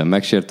gondoltam, hogy ezen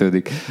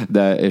megsértődik,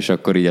 és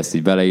akkor így ezt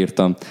így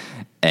beleírtam.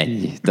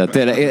 Ennyi. Tehát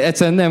tényleg,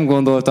 egyszerűen nem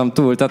gondoltam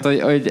túl,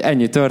 tehát hogy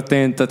ennyi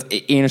történt, tehát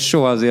én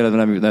soha az életben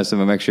nem jutna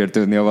eszembe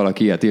megsértődni, ha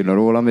valaki ilyet írna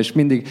rólam, és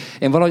mindig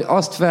én valahogy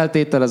azt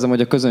feltételezem,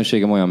 hogy a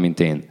közönségem olyan, mint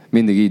én.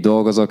 Mindig így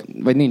dolgozok,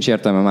 vagy nincs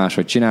értelme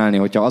máshogy csinálni,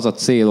 hogyha az a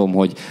célom,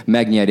 hogy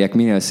megnyerjek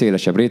minél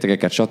szélesebb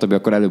rétegeket, stb.,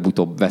 akkor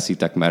előbb-utóbb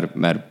veszítek,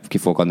 mert ki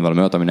fogok adni valami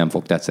olyat, ami nem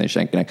fog tetszeni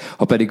senkinek.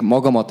 Ha pedig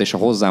magamat és a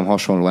hozzám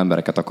hasonló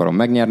embereket akarom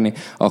megnyerni,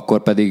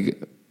 akkor pedig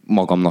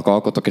magamnak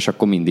alkotok, és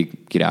akkor mindig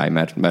király,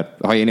 mert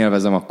ha én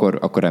élvezem,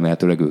 akkor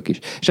remélhetőleg ők is.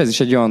 És ez is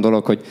egy olyan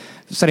dolog, hogy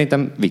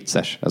szerintem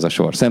vicces ez a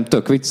sor. Szerintem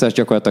tök vicces,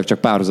 gyakorlatilag csak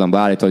párhuzamba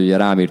állít, hogy ugye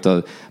rám írt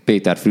a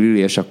Péter Fülli,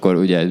 és akkor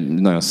ugye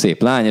nagyon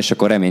szép lány, és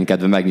akkor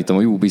reménykedve megnyitom,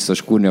 hogy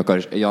biztos kurni akar,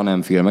 és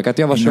nem filmeket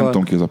javasol. Én nem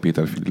tudom ki az a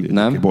Péter Fülli.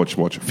 Nem? Bocs,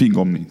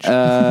 fingom nincs.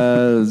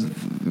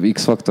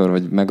 X-faktor,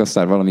 vagy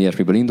Megosztja, valami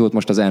ilyesmiből indult,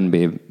 most az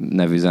NB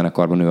nevű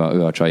zenekarban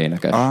ő a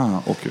csajénekes.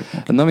 Okay.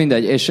 Na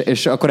mindegy,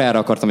 és akkor erre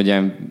akartam egy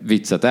ilyen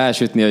viccet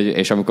elsütni,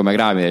 és amikor meg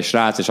rám egy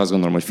srác, és azt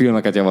gondolom, hogy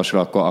filmeket javasol,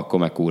 akkor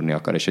meg kurni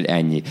akar, és hogy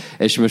ennyi.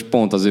 És most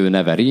pont az ő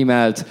neve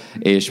rímelt,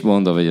 és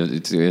mondom,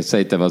 hogy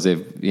szerintem azért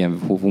ilyen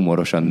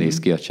humorosan néz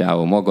ki a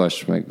csávó,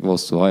 magas, meg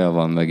hosszú haja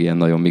van, meg ilyen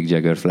nagyon Mick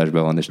Jagger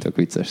flashben van, és tök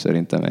vicces,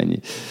 szerintem ennyi.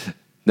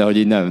 De hogy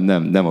így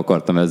nem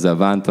akartam ezzel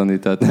bántani,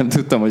 tehát nem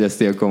tudtam, hogy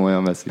ezt ilyen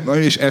komolyan veszik. Na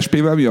és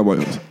SP-vel mi a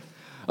bajod?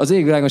 Az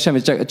égvilágon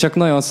semmi, csak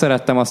nagyon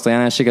szerettem azt a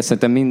jelenséget,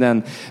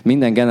 szerintem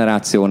minden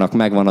generációnak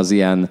megvan az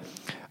ilyen,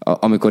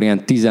 amikor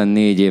ilyen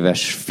 14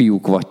 éves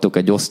fiúk vagytok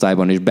egy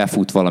osztályban, és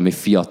befut valami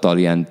fiatal,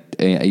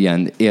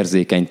 ilyen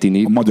érzékeny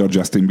tini. A magyar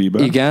Justin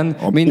Bieber. Igen.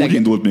 Úgy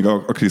indult még a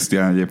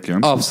Krisztián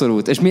egyébként.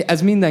 Abszolút. És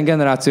ez minden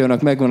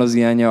generációnak megvan az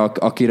ilyenje,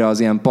 akire az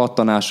ilyen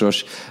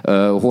pattanásos,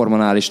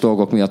 hormonális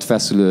dolgok miatt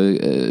feszülő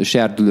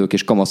serdülők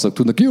és kamaszok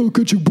tudnak, jó,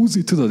 köcsük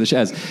buzi, tudod, és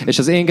ez. És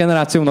az én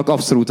generációmnak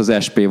abszolút az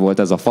SP volt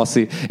ez a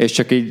faszi, és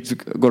csak így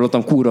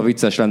gondoltam, kurva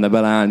vicces lenne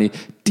beleállni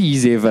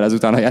 10 évvel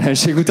ezután a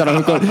jelenség után,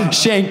 amikor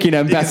senki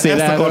nem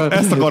beszél erről.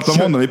 Ezt akartam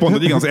mondani, pont,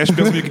 hogy igen, az SP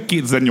az mondjuk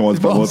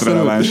 2008-ban volt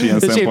releváns ilyen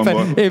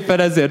szempontból. Éppen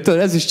ezért,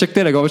 ez is csak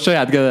tényleg a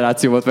saját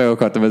generációmat meg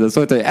akartam ezzel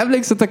szólni, hogy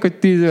emlékszetek, hogy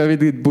 10 éve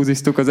mindig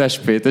buziztuk az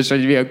SP-t, és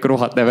hogy milyen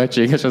rohadt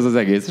nevetséges az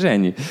egész, és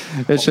ennyi.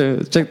 És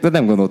csak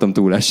nem gondoltam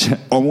túl ezt sem.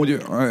 Amúgy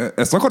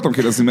ezt akartam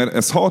kérdezni, mert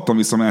ezt hallottam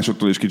vissza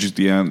másoktól is kicsit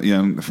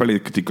ilyen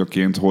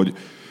felékritikaként,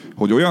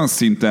 hogy olyan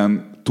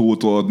szinten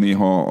túltolod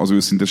néha az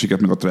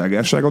őszinteséget, meg a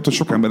trágárságot, hogy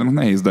sok embernek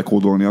nehéz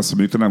dekódolni azt, hogy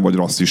mondjuk te nem vagy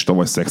rasszista,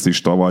 vagy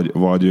szexista,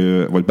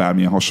 vagy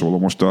bármilyen hasonló.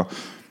 Most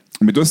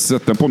amit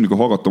összeszedtem, pont mikor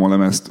hallgattam a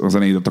lemezt, a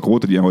zenéidet, akkor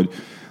volt egy ilyen, hogy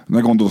ne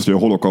gondolod, hogy a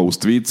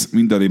holokauszt vicc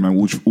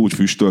mindenében úgy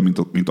füstöl,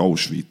 mint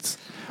Auschwitz.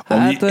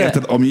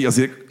 Ami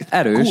azért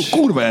erős.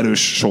 Kurva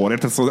erős sor.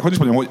 Érted? Szóval, hogy is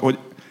mondjam, hogy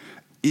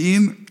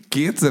én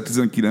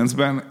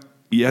 2019-ben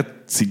ilyet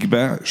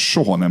cikkbe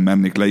soha nem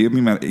mennék leírni,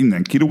 mert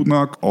innen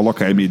kirúgnak, a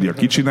Lakály Média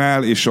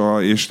kicsinál,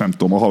 és nem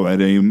tudom, a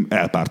haverjaim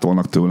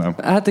elpártolnak tőlem.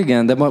 Hát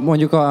igen, de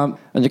mondjuk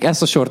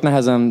ezt a sort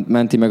nehezen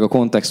menti meg a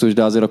kontextus,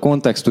 de azért a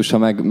kontextus,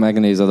 ha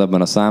megnézed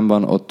ebben a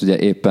számban, ott ugye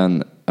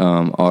éppen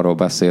arról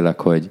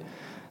beszélek, hogy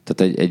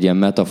tehát egy ilyen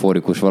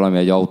metaforikus valami,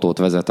 egy autót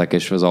vezetek,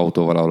 és az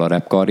autó valahol a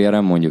rap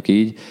karrierem, mondjuk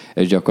így,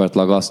 és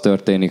gyakorlatilag az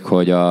történik,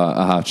 hogy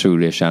a hátsó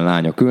ülésen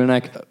lányok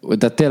ülnek.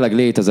 Tehát tényleg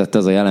létezett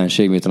ez a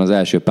jelenség, miután az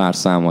első pár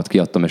számot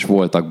kiadtam, és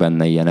voltak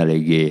benne ilyen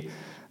eléggé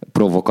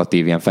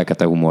provokatív, ilyen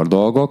fekete humor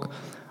dolgok,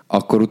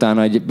 akkor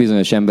utána egy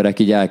bizonyos emberek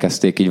így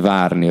elkezdték így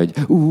várni, hogy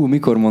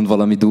mikor mond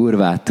valami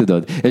durvát,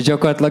 tudod? És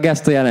gyakorlatilag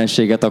ezt a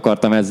jelenséget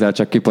akartam ezzel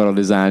csak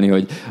kiparalizálni,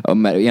 hogy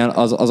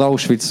az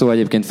Auschwitz szó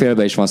egyébként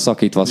félbe is van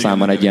szakítva a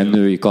számban egy ilyen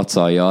női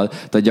kacajjal,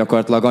 tehát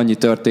gyakorlatilag annyi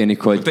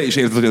történik, hogy... Te is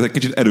érzed, hogy ez egy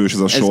kicsit erős ez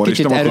a sor, és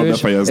nem akarom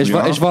befejezni.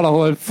 És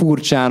valahol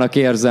furcsának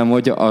érzem,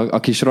 hogy a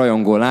kis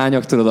rajongó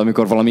lányok, tudod,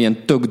 amikor valamilyen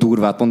tök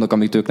durvát mondok,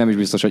 amit ők nem is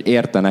biztos, hogy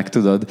értenek,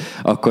 tudod,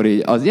 akkor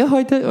így az,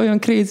 de olyan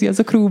crazy ez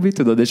a Krúbi,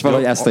 tudod, és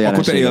valahogy ezt a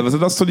jelenséget. Akkor te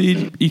élvezed azt, hogy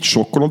így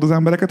sokkolod az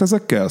embereket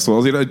ezekkel?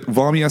 Szóval azért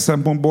valamilyen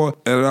szempontból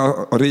erre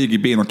a régi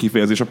béna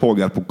kifejezés a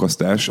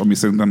polgárpukkasztás, ami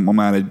szerintem ma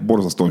már egy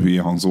borzasztóan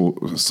hülyén hangzó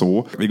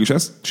szó. Végülis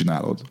ezt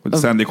csinálod? Hogy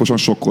szándékosan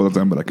sokkolod az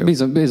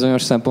embereket?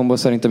 Bizonyos szempontból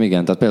szerintem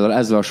igen. Tehát például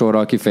ezzel a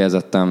sorral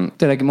kifejezettem.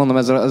 Tényleg mondom,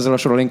 ezzel a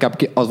sorral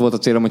inkább az volt a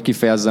célom, hogy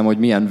kifejezzem, hogy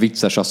milyen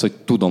vicces az, hogy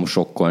tudom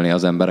sokkolni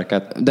az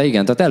embereket. De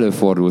igen, tehát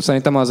előfordul.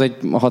 Szerintem az egy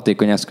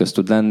hatékony eszköz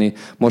tud lenni.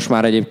 Most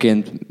már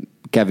egyébként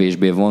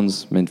kevésbé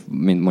vonz, mint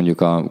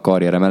mondjuk a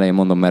karrierem elején,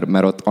 mondom,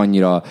 mert ott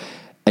annyira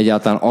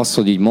egyáltalán az,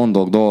 hogy így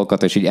mondok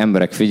dolgokat, és így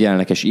emberek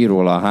figyelnek, és ír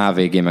róla a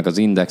HVG, meg az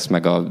Index,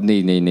 meg a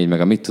 444,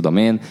 meg a mit tudom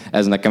én,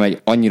 ez nekem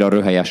egy annyira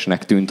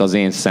röhelyesnek tűnt az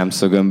én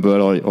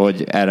szemszögömből,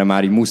 hogy erre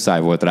már így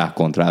muszáj volt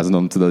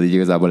rákontráznom, tudod, így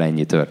igazából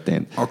ennyi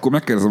történt. Akkor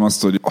megkérdezem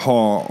azt, hogy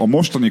ha a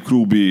mostani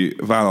Krúbi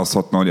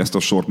választhatna, hogy ezt a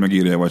sort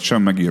megírja, vagy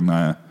sem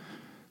megírná-e,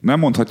 nem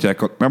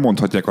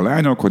mondhatják a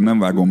lányok, hogy nem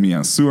vágom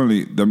milyen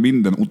szülni, de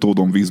minden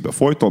utódom vízbe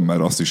folytom, mert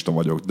rasszista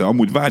vagyok. De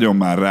amúgy vágyom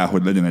már rá,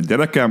 hogy legyen egy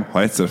gyerekem,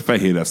 ha egyszer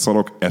fehérre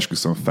szarok,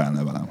 esküszöm,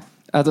 felnevelem.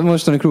 Hát a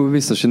mostani Krúbi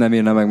biztos, hogy nem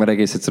írna meg, mert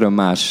egész egyszerűen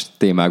más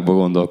témákból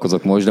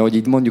gondolkozok most, de hogy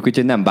így mondjuk úgy,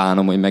 hogy nem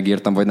bánom, hogy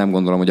megírtam, vagy nem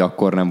gondolom, hogy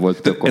akkor nem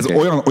volt tök ez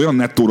olyan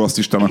nettó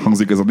rasszistának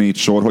hangzik ez a 4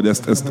 sor, hogy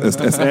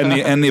ezt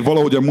ennél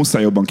valahogyan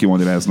muszáj jobban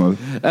kimagyaráznod.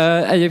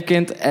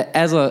 Egyébként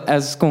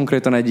ez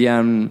konkrétan egy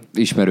ilyen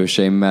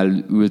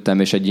ismerőseimmel ültem,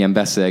 és egy ilyen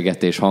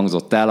beszélgetés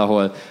hangzott el,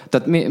 ahol,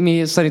 tehát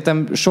mi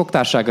szerintem sok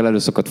társággal elő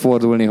szokott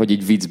fordulni, hogy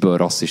így viccből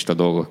rasszista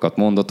dolgokat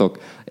mondatok,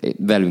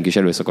 velünk is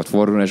elő szokott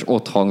fordulni, és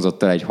ott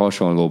hangzott el egy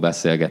hasonló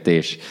beszélgetés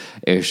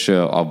és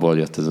abból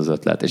jött ez az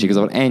ötlet. És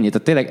igazából ennyi.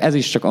 Tehát tényleg ez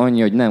is csak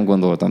annyi, hogy nem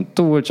gondoltam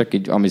túl, csak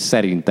így, ami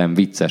szerintem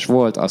vicces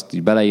volt, azt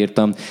így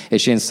beleírtam,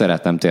 és én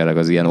szeretem tényleg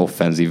az ilyen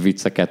offenzív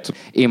vicceket.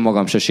 Én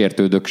magam se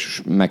sértődök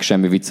meg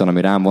semmi viccen,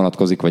 ami rám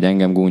vonatkozik, vagy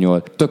engem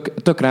gúnyol.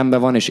 Tök rendben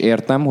van, és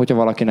értem, hogyha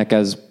valakinek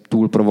ez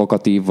túl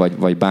provokatív,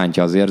 vagy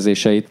bántja az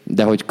érzéseit,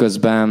 de hogy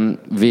közben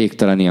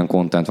végtelen ilyen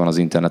content van az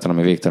interneten,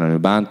 ami végtelenül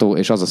bántó,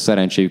 és az a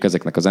szerencséjük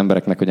ezeknek az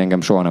embereknek, hogy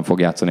engem soha nem fog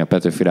játszani a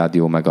Petőfi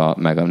Rádió,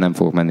 meg nem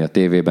fogok menni a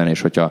tévében,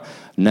 és hogyha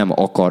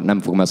nem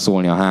fog már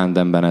szólni a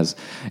H&M-ben ez,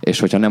 és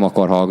hogyha nem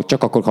akar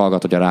csak akkor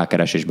hallgat, hogy a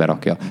rákeres és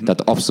berakja.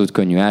 Tehát abszolút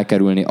könnyű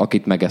elkerülni,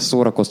 akit meg ez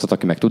szórakoztat,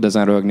 aki meg tud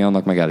ezen röhögni,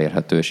 annak meg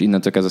elérhető, és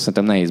innentől kezdve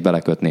szerintem nehéz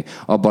belekötni.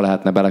 Abba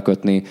lehetne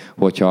belekötni,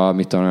 hogyha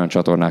olyan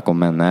csatornákon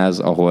menne ez,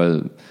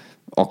 ahol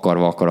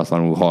akarva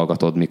akaratlanul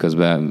hallgatod,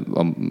 miközben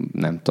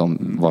nem tudom,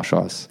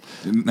 vasalsz.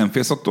 Nem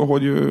félsz attól,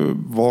 hogy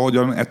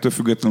valahogyan ettől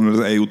függetlenül az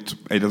eljut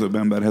egyre több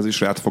emberhez is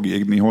rád fog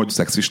égni, hogy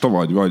szexista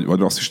vagy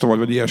rasszista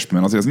vagy ilyesmi?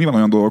 Mert azért ez nyilván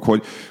olyan dolog,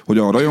 hogy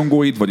a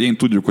rajongóid, vagy én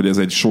tudjuk, hogy ez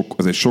egy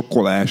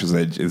sokkolás, ez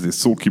egy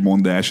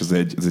szókimondás, ez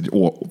egy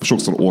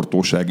sokszor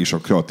ortóság és a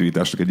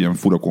kreativitásnak egy ilyen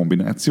fura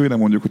kombináció, de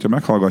mondjuk, hogyha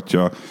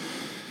meghallgatja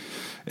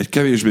egy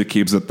kevésbé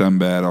képzett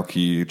ember,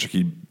 aki csak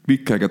így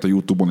bikkelget a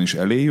YouTube-on és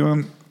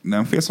eléjön,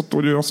 nem félsz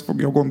attól, hogy ő azt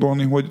fogja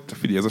gondolni, hogy te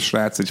figyelj, ez a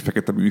srác egy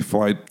fekete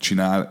műfajt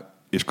csinál,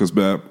 és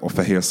közben a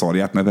fehér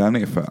szarját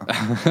nevelné fel?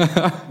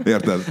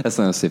 Érted? Ezt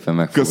nagyon szépen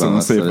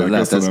megfogalmaztad. Köszönöm szépen.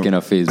 Lehet, ezt kéne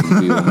a Facebook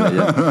bióm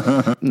legyen.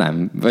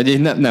 Nem, vagy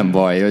így nem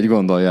baj, hogy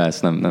gondolja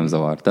ezt, nem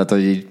zavar. Tehát,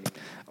 hogy így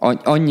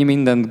annyi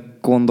mindent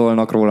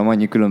gondolnak rólam,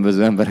 annyi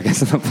különböző emberek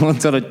ezen a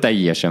ponton, hogy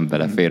teljesen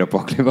belefér a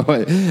pakliba,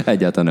 vagy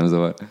egyáltalán nem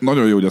zavar.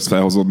 Nagyon jó, hogy ezt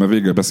felhozod, mert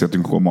végre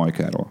beszéltünk akkor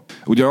Majkáról.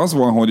 Ugye az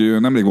van, hogy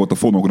nemrég volt a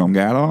Fonogram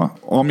gála,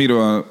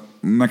 amiről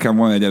nekem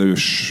van egy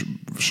erős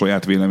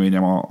saját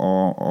véleményem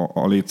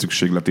a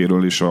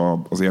létszükségletéről és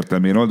az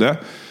értelméről, de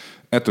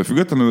ettől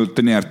függetlenül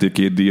te nyertél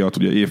 2 díjat,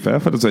 ugye év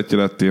felfedezetje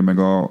lettél, meg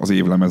az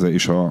évlemeze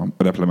és a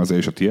replemeze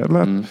és a tiéd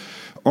lett,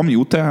 ami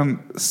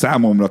után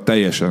számomra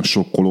teljesen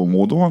sokkoló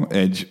módon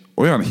egy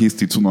olyan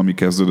hiszti cunami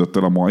kezdődött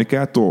el a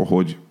Majkától,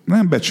 hogy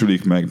nem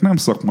becsülik meg, nem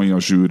szakmai a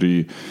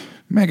zsűri,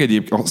 meg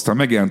egyébként aztán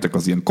megjelentek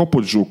az ilyen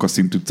Kapott Zsóka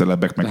szintű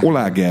celebek, meg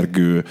Olá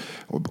Gergő,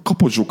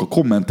 Kapott Zsóka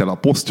kommentel a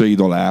posztjaid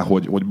alá,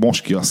 hogy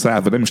most ki a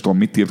száv, nem is tudom,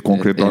 mit írt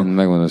konkrétan. Én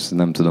megmondom, hogy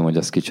nem tudom, hogy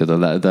ez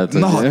kicsoda.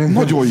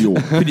 Nagyon jó.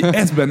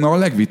 Ez benne a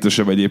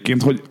legvittesebb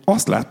egyébként, hogy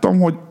azt láttam,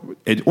 hogy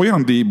egy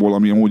olyan díjból,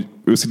 ami amúgy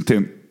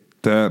őszintén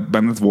te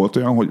benned volt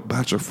olyan, hogy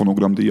bárcsak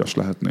fonogram díjas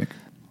lehetnék.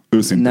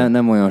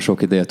 Nem olyan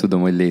sok ideje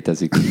tudom, hogy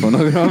létezik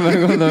fonogram,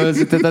 megmondom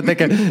őszintén.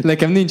 Tehát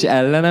nekem nincs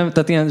ellenem,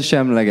 tehát ilyen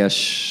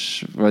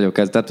semleges vagyok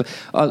ez. Tehát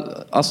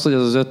azt, hogy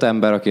az az 5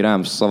 ember, aki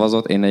rám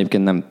szavazott, én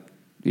egyébként nem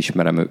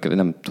ismerem őket,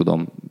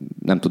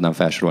 nem tudnám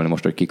felsorolni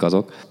most, hogy kik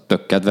azok.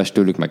 Tök kedves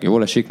tőlük, meg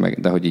jól esik,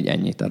 de hogy így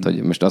ennyi. Tehát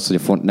hogy most az,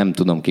 hogy nem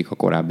tudom, kik a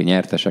korábbi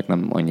nyertesek,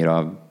 nem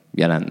annyira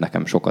jelent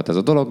nekem sokat ez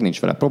a dolog, nincs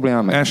vele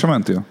problémám. El sem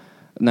mentél?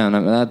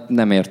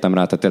 Nem értem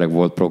rá, tehát tényleg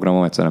volt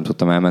programom, egyszer nem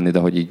tudtam elmenni, de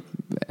hogy így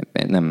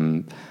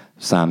nem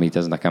számít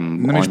ez nekem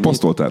nem annyit. Is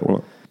posztoltál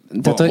róla?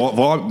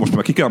 Most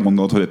már ki kell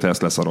mondanod, hogy te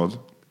ezt leszarod.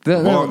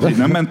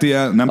 Nem mentél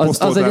el, nem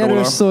posztoltál róla? Az egy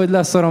erős szó, hogy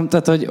leszarom,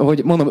 tehát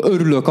hogy mondom,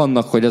 örülök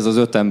annak, hogy ez az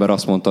 5 ember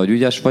azt mondta, hogy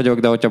ügyes vagyok,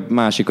 de hogyha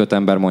másik 5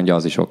 ember mondja,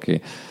 az is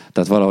oké.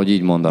 Tehát valahogy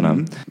így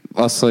mondanám.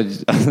 Az, hogy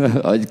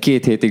 2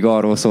 hétig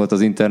arról szólt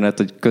az internet,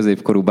 hogy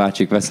középkorú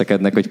bácsik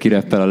veszekednek, hogy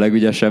kireppel a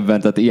legügyesebben,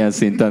 tehát ilyen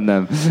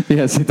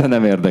szinten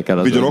nem érdekel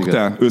az.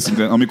 Vigyorogtál?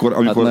 Őszintén,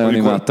 amikor nagyon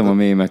imádtam a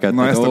mémeket,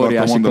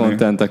 óriási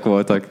kontentek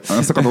voltak.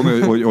 Ezt akartam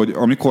mondani, hogy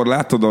amikor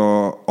láttad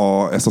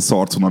ezt a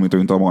szarcon, amit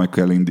önt a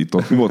Majka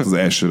elindított, mi volt az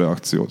első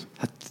reakciód?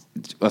 Hát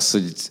az,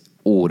 hogy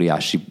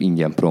óriási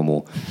ingyen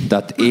promó.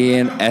 Tehát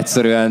én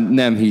egyszerűen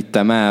nem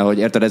hittem el, hogy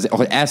érted,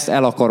 hogy ezt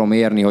el akarom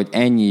érni, hogy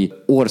ennyi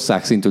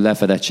országszintű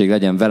lefedettség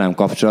legyen velem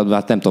kapcsolatban,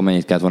 hát nem tudom,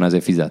 mennyit kellett volna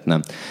ezért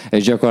fizetnem.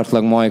 És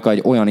gyakorlatilag Majka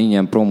egy olyan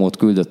ingyen promót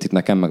küldött itt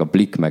nekem, meg a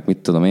Blik, meg mit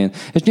tudom én.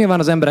 És nyilván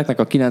az embereknek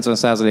a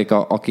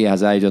 90%-a,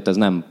 akihez eljutott, ez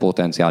nem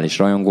potenciális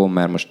rajongó,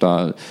 mert most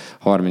a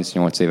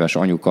 38 éves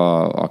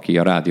anyuka, aki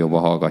a rádióba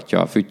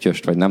hallgatja a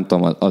füttyöst, vagy nem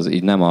tudom, az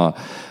így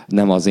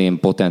nem az én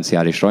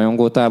potenciális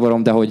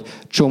rajongótáborom, de hogy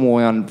csomó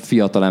olyan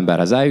fiatal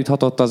emberhez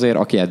eljuthatott azért,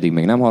 aki eddig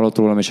még nem hallott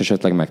rólam, és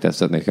esetleg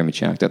megtetszett nekem, mit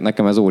csinálnak. Tehát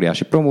nekem ez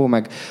óriási promó,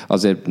 meg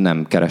azért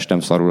nem kerestem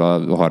szarul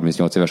a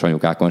 38 éves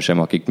anyukákon sem,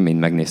 akik mind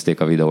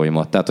megnézték a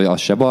videóimat. Tehát, hogy az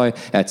se baj,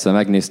 egyszer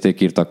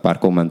megnézték, írtak pár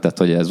kommentet,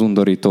 hogy ez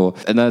undorító.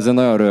 De ezen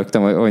nagyon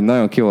rögtem, hogy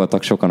nagyon ki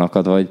voltak sokan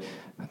akadva,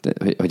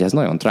 hogy ez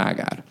nagyon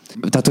drágár.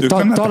 Tehát,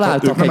 hogy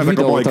találtak egy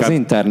videót az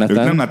interneten.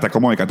 Ők nem látták a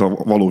Majkát a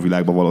való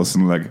világban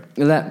valószínűleg.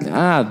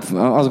 Hát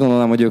azt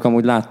gondolom, hogy ők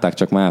amúgy látták,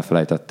 csak már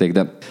elfelejtették.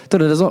 De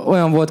tudod, ez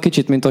olyan volt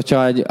kicsit, mint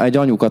hogyha egy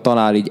anyuka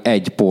talál így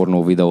egy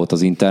pornó videót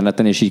az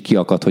interneten, és így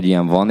kiakad, hogy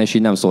ilyen van, és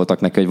így nem szóltak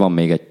neki, hogy van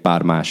még egy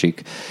pár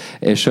másik.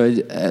 És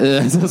hogy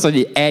ez az,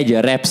 hogy egy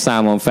rap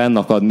számon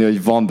fennakadni,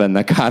 hogy van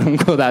benne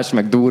káromkodás,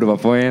 meg durva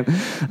poén.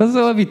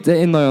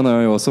 Én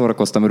nagyon-nagyon jól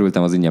szórakoztam,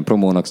 örültem az ingyen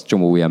promónak,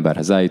 csomó új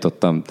emberhez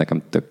eljutottam,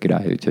 nekem tök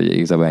király, úgyhogy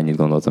igazából ennyit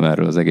gondoltam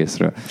erről az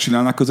egészről.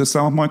 Csinálnak közös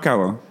számot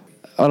Majkával?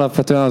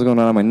 Alapvetően azt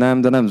gondolom, hogy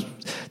nem, de nem.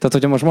 Tehát,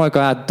 hogyha most Majka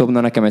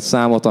átdobna nekem egy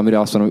számot, amire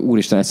azt mondom, hogy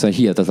úristen, egyszerűen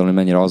hihetetlen, hogy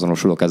mennyire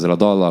azonosulok ezzel a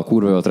dallal,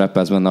 kurva jót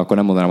rappelsz benne, akkor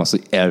nem mondanám azt,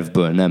 hogy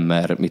elfből nem,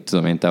 mert mit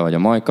tudom én, te vagy a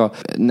Majka.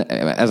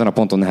 Ezen a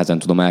ponton nehezen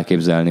tudom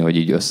elképzelni, hogy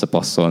így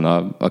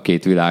összepasszolna a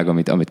két világ,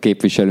 amit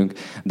képviselünk,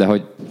 de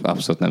hogy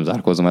abszolút nem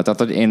zárkózom el. Tehát,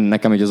 hogy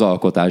nekem így az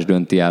alkotás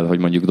dönti el, hogy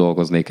mondjuk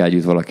dolgoznék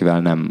együtt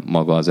valakivel, nem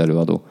maga az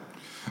előadó.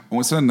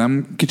 Most szerintem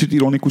nem kicsit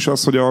ironikus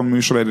az, hogy a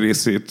műsor egy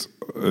részét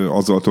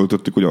azzal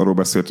töltöttük, hogy arról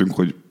beszéltünk,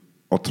 hogy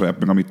a trap,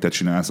 meg amit te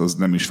csinálsz, az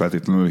nem is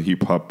feltétlenül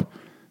hip-hop,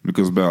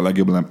 miközben a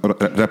legjobb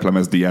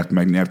raplemez-díját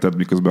megnyerted,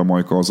 miközben a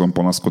Majka azon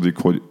panaszkodik,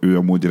 hogy ő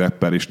amúgy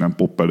rapper és nem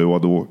pop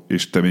előadó,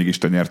 és te mégis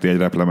te nyertél egy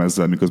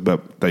raplemezzel, miközben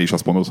te is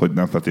azt mondod, hogy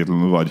nem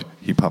feltétlenül vagy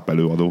hip-hop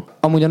előadó.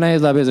 Amúgy a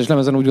nehézlábérzés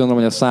lemezen úgy gondolom,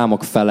 hogy a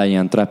számok fele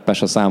ilyen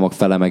trappes, a számok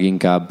fele meg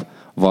inkább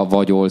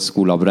vagy old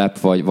school rap,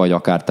 vagy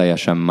akár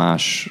teljesen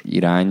más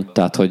irány.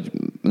 Tehát, hogy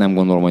nem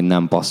gondolom, hogy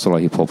nem passzol a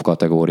hip-hop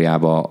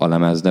kategóriába a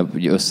lemez, de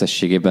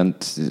összességében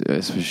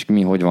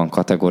mi hogy van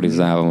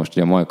kategorizálva, most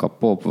ugye a Majka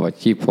pop, vagy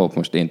hip-hop,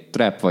 most én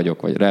trap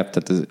vagyok, vagy rap,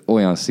 tehát ez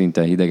olyan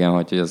szinten hidegen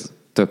hagy, hogy ez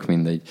tök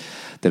mindegy.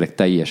 Tényleg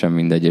teljesen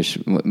mindegy, és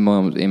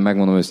én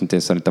megmondom őszintén,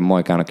 szerintem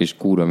Majkának is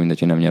kurva mindegy,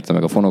 hogy nem nyerte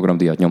meg a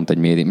fonogramdíjat,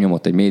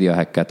 nyomott egy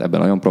médiahacket, ebben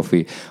nagyon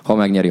profi, ha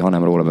megnyeri, ha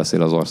nem, róla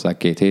beszél az ország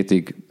 2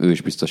 hétig, ő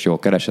is biztos jól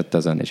keresett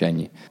ezen, és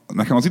ennyi.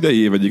 Nekem az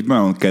idei év egyik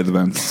nagyon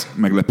kedvenc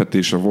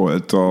meglepetése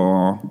volt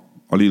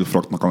a Lil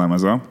Fraknak a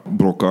lemeze,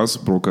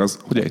 Brokaz,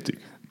 hogy ejtik?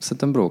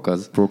 Szerintem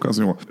Brokaz,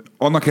 jó.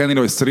 Annak ellenére,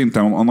 hogy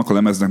szerintem annak a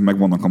lemeznek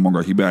megvannak a maga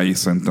hibái,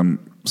 szerintem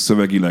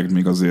szövegileg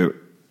még azért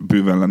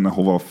bőven lenne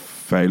hova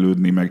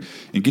fejlődni, meg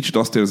én kicsit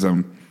azt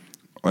érzem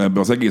ebbe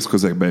az egész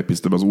közegbe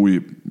építve az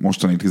új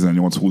mostani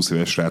 18-20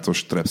 éves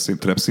srácos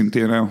trap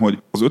szintére,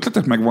 hogy az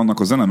ötletek megvannak,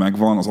 a zene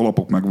megvan, az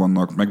alapok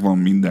megvannak, megvan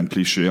minden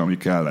klisé, ami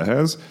kell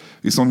ehhez,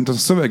 viszont a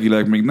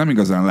szövegileg még nem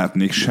igazán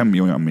látnék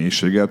semmi olyan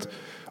mélységet,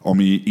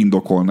 ami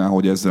indokolná,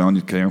 hogy ezzel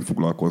annyit kelljen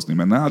foglalkozni.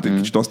 Mert nálad egy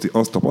kicsit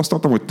azt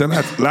tapasztaltam, hogy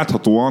te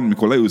láthatóan,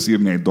 mikor leülsz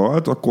írni egy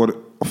dalt,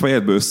 akkor a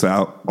fejedbe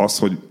összeáll az,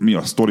 hogy mi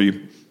a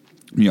sztori,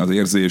 mi az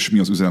érzés, mi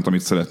az üzenet,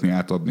 amit szeretné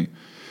átadni.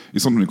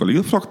 Viszont mondjuk a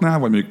Lil Fraknál,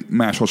 vagy még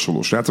más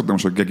hasonló srácok, de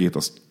most a gegét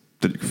azt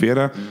tegyük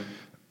félre,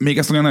 még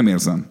ezt olyan nem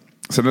érzem.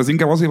 Szerintem ez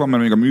inkább azért van,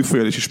 mert még a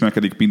műfajjal is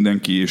ismerkedik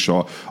mindenki, és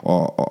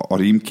a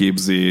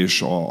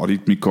rímképzés, a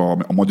ritmika,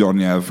 a magyar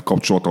nyelv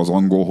kapcsolata az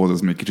angolhoz, ez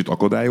még kicsit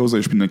akadályozza,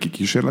 és mindenki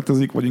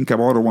kísérletezik, vagy inkább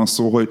arról van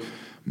szó, hogy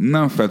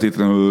nem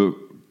feltétlenül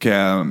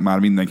kell már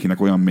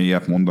mindenkinek olyan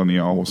mélyet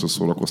mondania ahhoz, hogy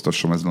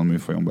szórakoztasson ezzel a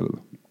műfajon belül.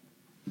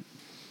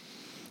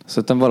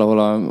 Szerintem valahol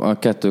a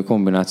kettő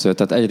kombináció.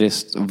 Tehát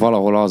egyrészt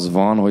valahol az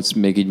van, hogy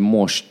még így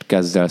most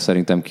kezd el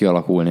szerintem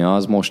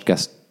kialakulni most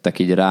kezdtek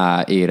így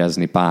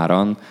ráérezni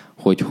páran,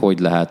 hogy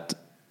lehet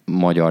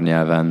magyar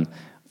nyelven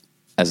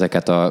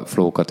ezeket a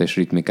flókat és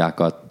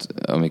ritmikákat,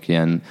 amik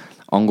ilyen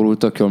angolul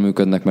tök jól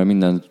működnek, mert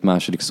minden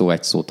második szó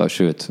egy szótag,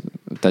 sőt,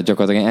 tehát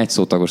gyakorlatilag egy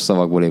szótagos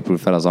szavakból épül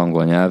fel az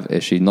angol nyelv,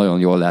 és így nagyon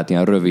jól lehet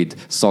ilyen rövid,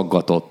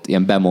 szaggatott,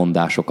 ilyen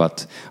bemondásohogy,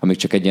 amik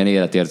csak egy ilyen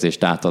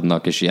életérzést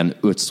átadnak, és ilyen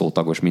 5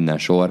 szótagos minden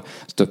sor,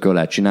 ezt tök jól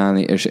lehet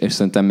csinálni, és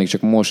szerintem még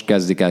csak most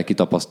kezdik el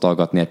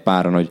kitapasztalgatni egy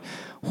páran,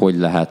 hogy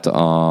lehet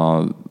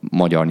a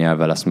magyar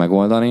nyelvvel ezt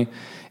megoldani.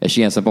 És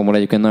ilyen szempontból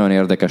egyébként nagyon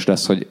érdekes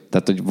lesz, hogy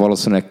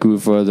valószínűleg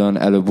külföldön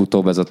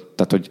előbb-utóbb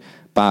tehát hogy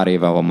pár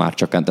éve van már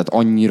csak, tehát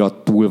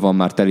annyira túl van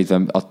már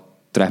telítve a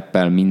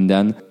trappel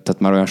minden, tehát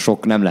már olyan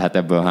sok nem lehet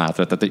ebből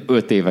hátra, tehát hogy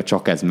 5 éve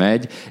csak ez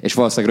megy, és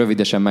valószínűleg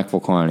rövidesen meg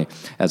fog halni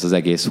ez az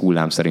egész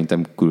hullám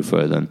szerintem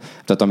külföldön.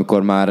 Tehát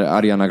amikor már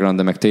Ariana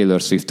Grande meg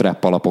Taylor Swift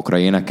trap alapokra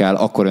énekel,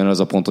 akkor jön az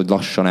a pont, hogy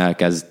lassan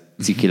elkezd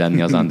ciki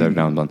lenni az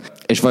undergroundban.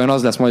 És vajon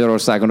az lesz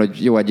Magyarországon,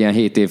 hogy jó, egy ilyen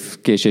 7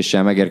 év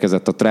késéssel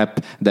megérkezett a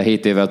trap, de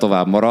 7 évvel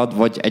tovább marad,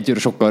 vagy egy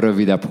sokkal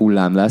rövidebb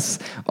hullám lesz,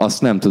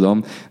 azt nem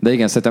tudom. De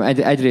igen,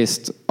 szerintem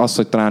egyrészt az,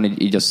 hogy talán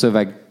így a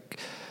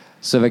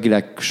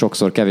szövegileg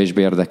sokszor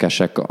kevésbé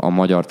érdekesek a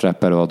magyar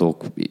trap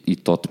előadók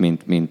itt-ott,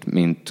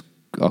 mint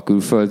a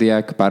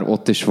külföldiek, bár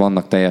ott is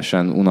vannak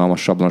teljesen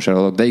unalmas sablonos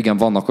előadók, de igen,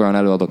 vannak olyan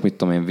előadók, mit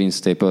tudom én, Vince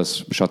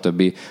Staples,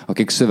 stb.,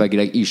 akik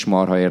szövegileg is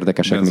marha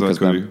érdekesek,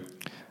 miközben...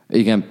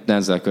 Igen,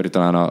 Denzel Curry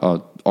talán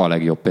a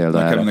legjobb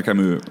példa erre. Nekem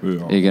ő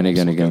a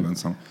igen.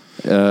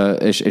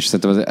 És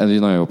szerintem ez egy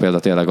nagyon jó példa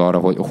tényleg arra,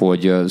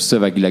 hogy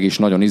szövegileg is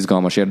nagyon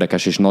izgalmas,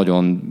 érdekes és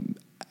nagyon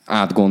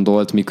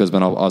átgondolt,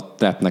 miközben a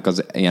trapnek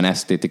az ilyen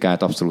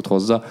esztétikát abszolút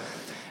hozza.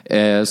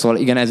 Szóval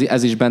igen,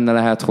 ez is benne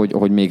lehet,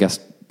 hogy még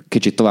ezt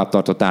kicsit tovább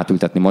tartott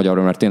átültetni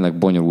magyarul, mert tényleg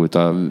bonyolult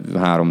a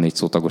 3-4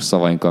 szótagos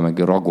szavainkkal, meg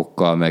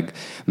ragokkal,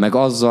 meg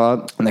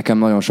azzal nekem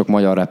nagyon sok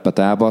magyar rappet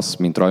elbasz,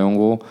 mint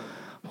rajongó,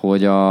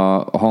 hogy a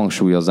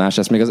hangsúlyozás,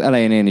 ezt még az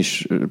elején én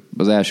is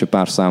az első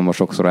pár számban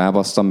sokszor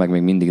elbasztam, meg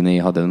még mindig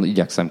néha, de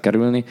igyekszem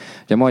kerülni.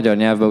 Ugye a magyar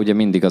nyelvben ugye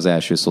mindig az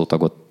első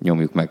szótagot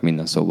nyomjuk meg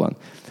minden szóban.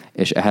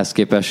 És ehhez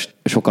képest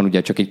sokan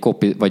ugye csak így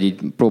vagy így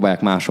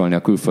próbálják másolni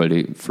a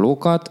külföldi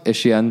flókat,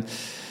 és ilyen,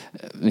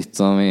 mit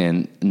tudom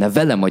én, ne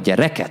velem a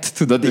gyereket,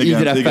 tudod, igen,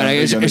 így repelnek,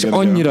 és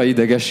annyira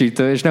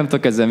idegesítő, és nem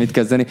tudok ezzel mit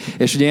kezdeni.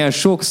 És ugye ilyen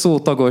sok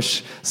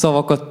szótagos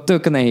szavakat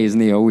tök nehéz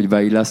néha úgy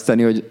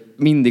beilleszteni, hogy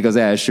mindig az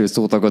első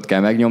szótagot kell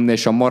megnyomni,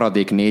 és a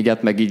maradék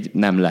 4-et meg így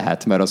nem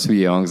lehet, mert az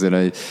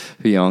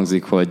hülye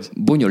hangzik, hogy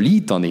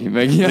bonyolítani,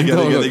 meg ilyen igen,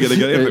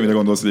 értem, mire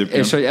gondolsz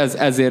egyébként. És hogy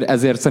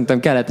ezért szerintem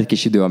kellett egy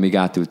kis idő, amíg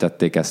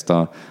átültették ezt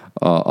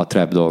a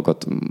trap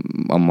dolgot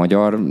a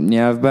magyar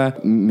nyelvbe.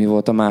 Mi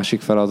volt a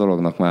másik fele a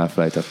dolognak? Már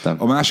elfelejtettem.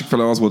 A másik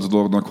fele az volt a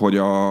dolognak, hogy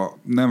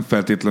nem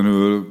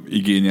feltétlenül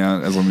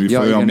igényel ez a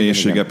műfaj olyan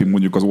mélységet, mint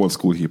mondjuk az old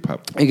school hip-hop.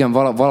 Igen,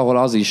 valahol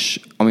az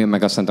is, ami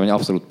meg azt szerintem egy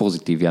abszolút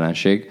pozitív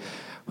jelenség,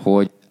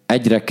 hogy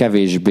egyre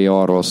kevésbé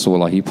arról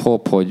szól a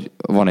hip-hop, hogy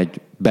van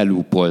egy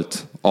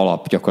belúpolt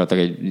alap,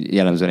 gyakorlatilag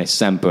jellemzően egy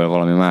sample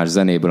valami más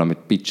zenéből, amit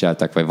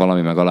pitcheltek, vagy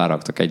valami, meg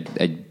aláraktak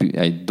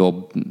egy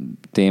dob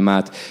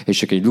témát, és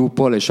csak egy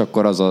loopol, és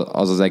akkor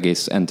az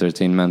egész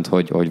entertainment,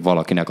 hogy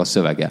valakinek a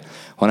szövege.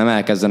 Hanem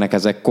elkezdenek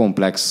ezek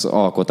komplex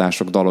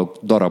alkotások,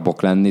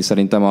 darabok lenni.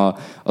 Szerintem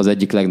az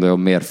egyik legnagyobb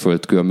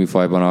mérföldkő a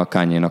műfajban a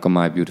Kanye-nak a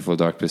My Beautiful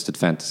Dark Twisted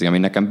Fantasy, ami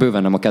nekem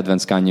bőven nem a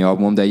kedvenc Kanye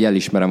album, de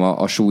elismerem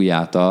a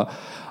súlyát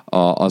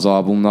az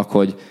albumnak,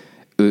 hogy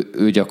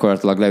ő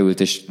gyakorlatilag leült,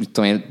 és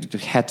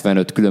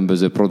 75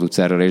 különböző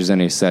producerrel és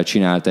zenésszel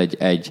csinált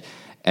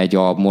egy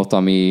albumot,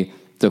 ami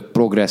tök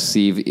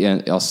progresszív,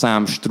 a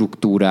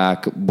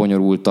számstruktúrák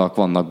bonyolultak,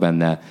 vannak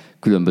benne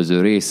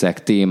különböző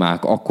részek,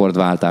 témák,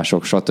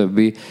 akkordváltások,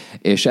 stb.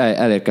 És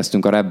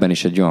elérkeztünk a rapben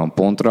is egy olyan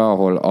pontra,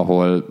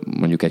 ahol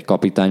mondjuk egy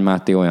Kapitány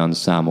Máté olyan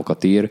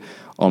számokat ír,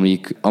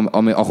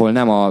 ahol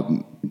nem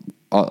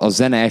a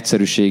zene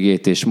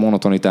egyszerűségét és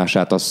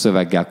monotonitását a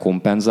szöveggel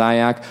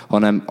kompenzálják,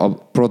 hanem a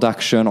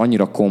production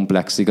annyira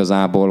komplex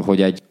igazából,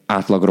 hogy egy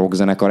átlag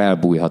rockzenekar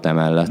elbújhat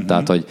emellett. Mm-hmm.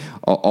 Tehát, hogy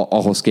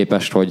ahhoz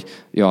képest, hogy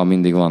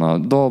mindig van a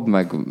dob,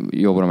 meg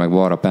jobbra, meg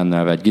balra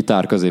pennelve egy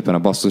gitár, középen a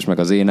basszus, meg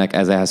az ének,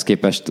 ez ehhez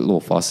képest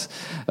lófasz.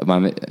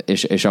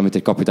 És amit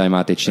egy Kapitány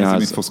Máté csinál... Ezzel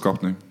mit fogsz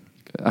kapni?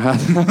 Hát,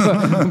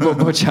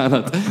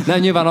 bocsánat. Nem,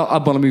 nyilván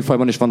abban a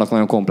műfajban is vannak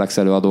nagyon komplex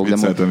előadók,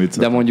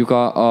 de mondjuk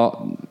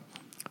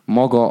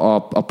maga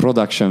a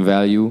production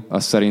value,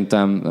 az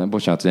szerintem,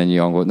 bocsánat, hogy ennyi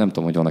angol, nem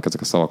tudom, hogy vannak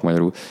ezek a szavak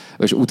magyarul,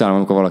 és utána,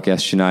 amikor valaki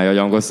ezt csinálja, hogy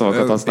angol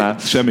szavakat használ.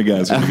 Semmi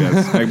gáz,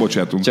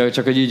 megbocsátunk.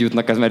 Csak hogy így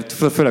jutnak ez, mert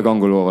főleg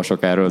angolul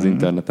olvasok erről az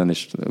interneten,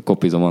 és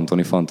kopizom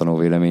Antoni Fantanó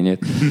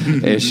véleményét.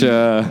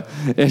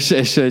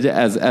 és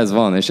ez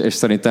van, és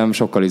szerintem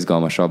sokkal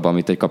izgalmasabb,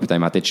 amit egy Kapitány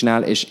Máté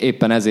csinál, és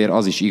éppen ezért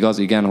az is igaz,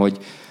 igen, hogy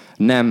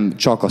nem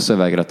csak a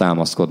szövegre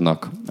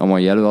támaszkodnak a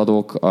mai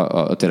előadók,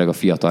 tényleg a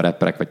fiatal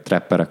rapperek, vagy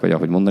trapperek, vagy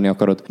ahogy mondani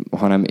akarod,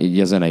 hanem így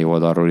a zenei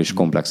oldalról is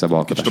komplexebb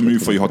alkotás. Kicsit a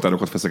műfaji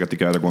határokat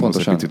feszegetik, erre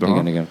gondolsz egy picit.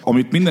 Igen.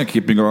 Amit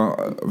mindenképp még a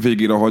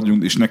végére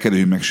hagyjunk, és ne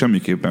kerüljünk meg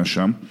semmiképpen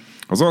sem,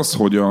 az,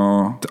 hogy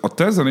a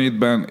te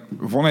zenédben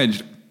van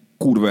egy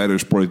kurva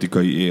erős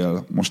politikai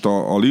él. Most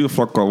a Lil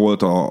Flakkal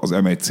volt az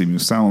M1 című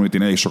szám, amit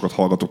én elég sokat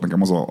hallgatok,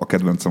 nekem az a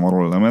kedvencem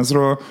arról a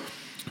lemezről.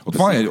 Ott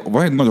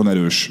van egy nagyon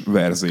erős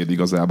verzéd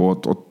igazából,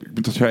 ott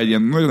mint hogyha egy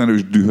ilyen nagyon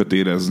erős dühöt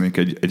éreznék,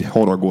 egy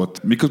haragot.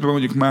 Miközben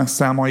mondjuk más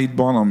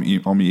számaidban,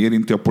 ami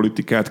érinti a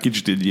politikát,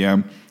 kicsit egy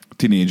ilyen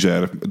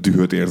tinédzser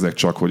dühöt érzek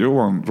csak, hogy jó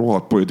van,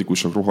 rohadt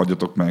politikusok,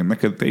 rohadjatok meg,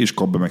 neked te is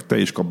kap be, meg te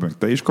is kap be, meg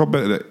te is kap be,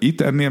 de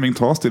itt ennél,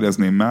 mintha azt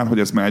érezném már, hogy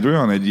ez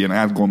már egy ilyen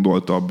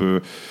átgondoltabb,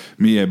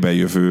 mélyebben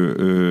jövő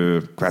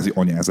kvázi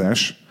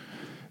anyázás,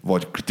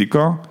 vagy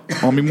kritika,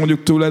 ami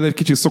mondjuk tőled egy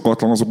kicsit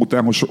szokatlan azok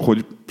után,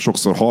 hogy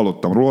sokszor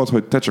hallottam rólad,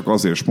 hogy te csak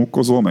azért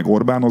smukkozol, meg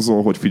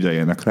Orbánozol, hogy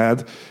figyeljenek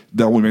rád,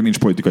 de amúgy meg nincs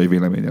politikai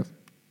véleményed.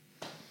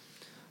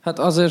 Hát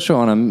azért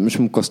soha nem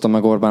smukkoztam,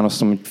 meg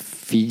Orbánoztam, hogy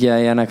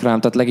figyeljenek rám,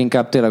 tehát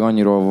leginkább tényleg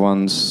annyiról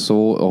van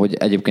szó, hogy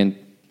egyébként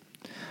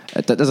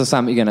tehát ez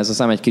a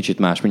szám egy kicsit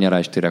más, mindjárt rá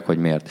is térek, hogy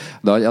miért.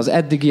 De az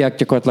eddigiek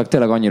gyakorlatilag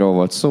tényleg annyiról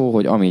volt szó,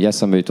 hogy ami így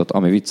eszembe jutott,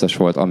 ami vicces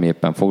volt, ami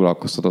éppen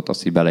foglalkoztatott,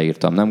 azt így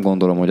beleírtam. Nem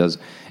gondolom, hogy az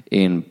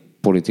én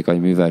politikai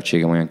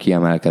műveltségem olyan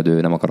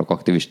kiemelkedő, nem akarok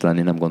aktivista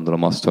lenni, nem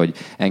gondolom azt, hogy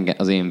én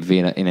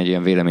egy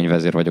ilyen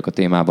véleményvezér vagyok a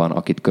témában,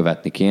 akit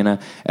követni kéne.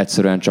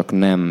 Egyszerűen csak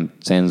nem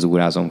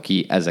cenzúrázom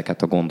ki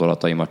ezeket a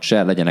gondolataimat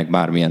se, legyenek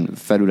bármilyen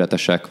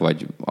felületesek,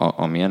 vagy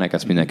amilyenek,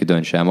 ezt mindenki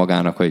döntse el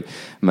magának, hogy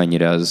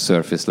mennyire az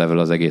surface level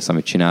az egész,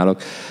 amit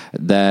csinálok.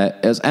 De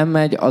ez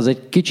M1 az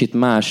egy kicsit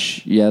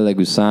más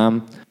jellegű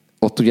szám,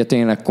 ott ugye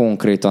tényleg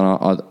konkrétan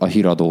a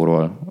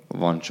híradóról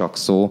van csak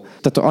szó.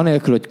 Tehát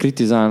anélkül, hogy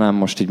kritizálnám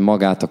most így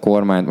magát a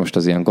kormányt, most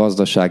az ilyen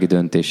gazdasági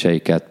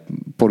döntéseiket,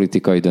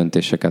 politikai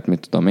döntéseket,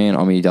 mit tudom én,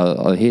 ami így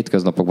a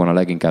hétköznapokban a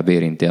leginkább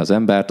érinti az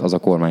embert, az a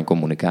kormány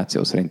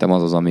kommunikáció. Szerintem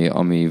az,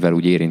 amivel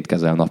úgy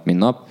érintkezel nap, mint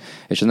nap.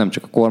 És ez nem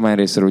csak a kormány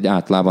részéről, úgy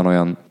általában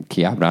olyan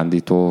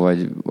kiábrándító,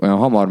 vagy olyan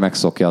hamar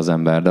megszokja az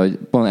ember. De hogy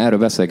erről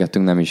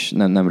beszélgettünk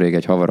nemrég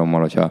egy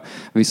haverommal, hogyha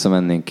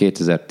visszamennénk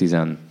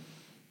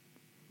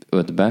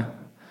 2015-be,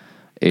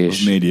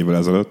 és 4 évvel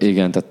ezelőtt.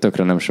 Igen, tehát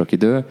tökre nem sok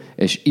idő,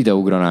 és ide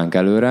ugranánk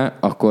előre,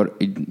 akkor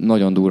így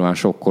nagyon durván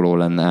sokkoló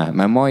lenne.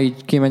 Mert ma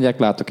így kimegyek,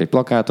 látok egy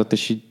plakátot,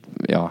 és így,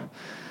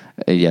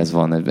 így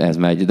ez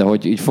megy, de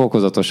hogy így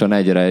fokozatosan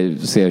egyre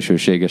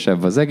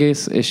szélsőségesebb az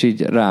egész, és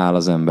így rááll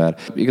az ember.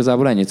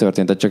 Igazából ennyi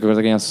történt, csak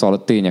azok ilyen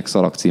tények,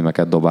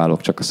 szalagcímeket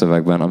dobálok csak a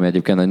szövegben, ami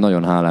egyébként egy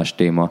nagyon hálás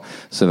téma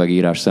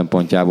szövegírás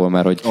szempontjából,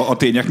 mert hogy... A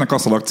tényeknek a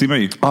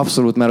szalagcímei?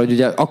 Abszolút, mert hogy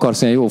ugye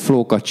akarsz ilyen jó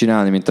flowkat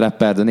csinálni, mint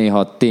rapper, de néha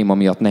a téma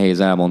miatt nehéz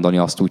elmondani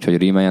azt úgy, hogy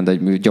rímeljen, de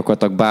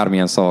gyakorlatilag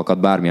bármilyen szavakat,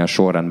 bármilyen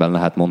sorrendben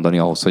lehet mondani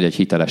ahhoz, hogy egy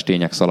hiteles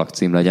tények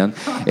szalagcím legyen,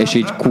 és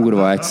így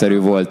kurva egyszerű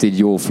volt így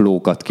jó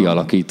flowkat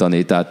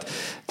kialakítani, tehát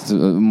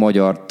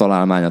magyar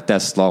találmány, a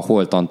Tesla,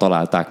 holtan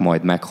találták,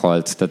 majd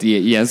meghalt. Tehát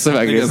ilyen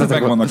szövegrészletek. Ezek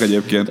megvannak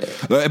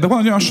egyébként. De ebben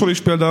van olyan sor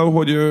is például,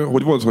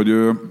 hogy volt, hogy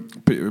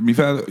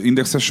mivel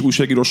indexes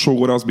újságíró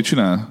sógora, az mit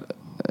csinál?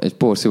 Egy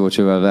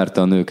porszívócsővel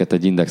verte a nőket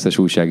egy indexes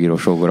újságíró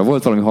sógora.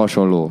 Volt valami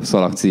hasonló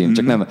szalagcím,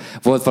 csak nem.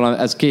 Volt valami,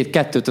 ez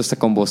kettőt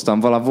összekomboztam.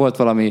 Volt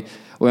valami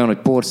olyan, hogy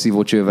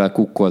porszívócsővel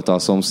kukkolta a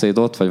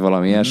szomszédot, vagy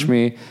valami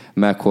ilyesmi,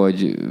 meg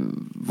hogy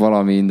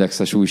valami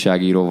indexes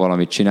újságíró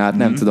valamit csinált,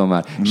 nem tudom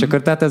már. És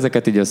akkor tehát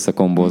ezeket így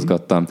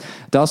összekombozgattam.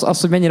 De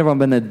az, hogy mennyire van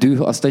benne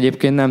düh, azt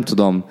egyébként nem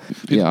tudom.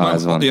 Ja,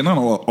 ez van. Én nem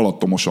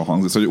alattomosan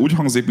hangzik. Szóval úgy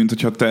hangzik,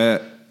 mintha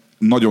te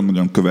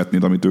nagyon-nagyon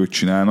követnéd, amit ők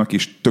csinálnak,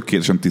 és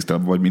tökéletesen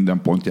tisztában vagy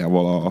minden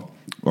pontjával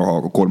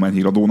a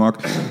kormányhíradónak,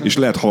 és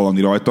lehet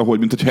hallani rajta, hogy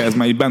mintha ez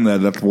már így benne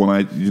lett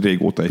volna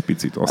régóta egy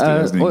picit, azt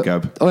érezni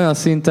inkább. Olyan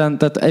szinten,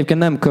 tehát egyébként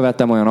nem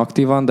követem olyan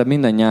aktívan, de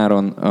minden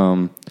nyáron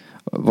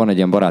van egy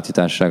ilyen baráti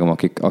társaságom,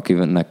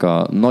 akinek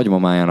a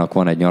nagymamájának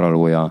van egy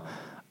nyaralója,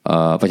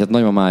 vagy hát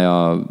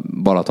nagymamája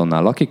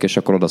Balatonnál lakik, és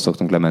akkor oda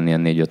szoktunk lemenni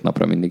ilyen 4-5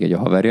 napra mindig egy a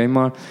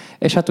haverjaimmal,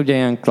 és hát ugye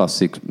ilyen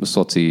klasszik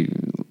szoci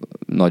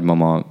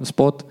nagymama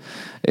spot,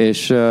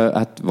 és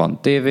hát van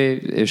tévé,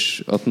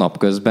 és ott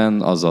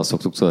napközben azzal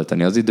szoktuk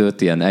tölteni az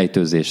időt, ilyen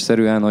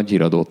ejtőzésszerűen, hogy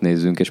híradót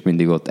nézzünk, és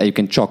mindig ott.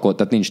 Egyébként csak ott,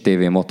 tehát nincs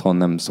tévém otthon,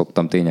 nem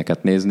szoktam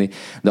tényeket nézni,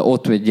 de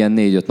ott egy ilyen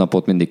 4-5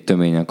 napot mindig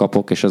töményen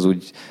kapok, és az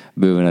úgy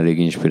bőven elég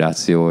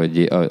inspiráció,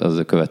 hogy az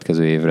a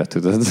következő évre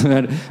tudod.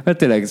 Mert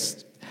tényleg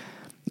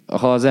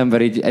ha az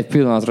ember így egy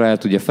pillanatra el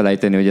tudja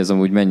felejteni, hogy ez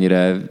amúgy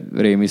mennyire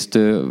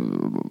rémisztő,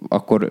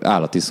 akkor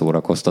állati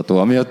szórakoztató,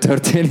 ami ott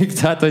történik.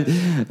 Tehát, hogy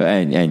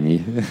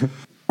ennyi.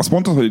 Azt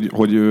mondtad,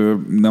 hogy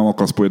nem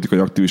akarsz politikai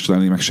aktivista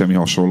lenni, meg semmi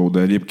hasonló, de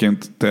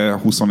egyébként te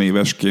 20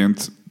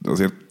 évesként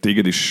azért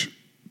téged is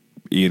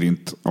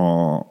érint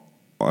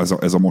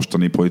ez a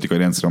mostani politikai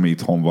rendszer, ami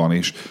itthon van,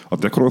 és a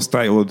te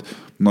korosztályod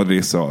nagy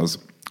része az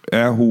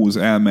elhúz,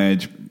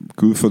 elmegy,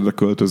 külföldre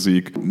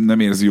költözik, nem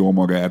érzi jól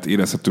magát,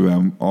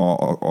 érezhetően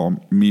a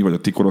mi vagy a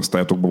ti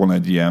korosztályotokban van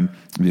egy ilyen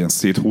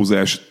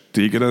széthúzás.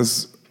 Téged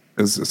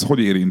ez hogy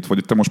érint?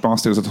 Vagy te most már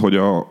azt érzed, hogy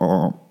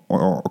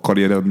a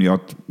karriered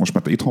miatt most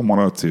már te itthon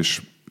maradsz,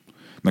 és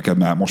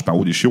neked most már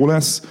úgyis jó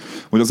lesz?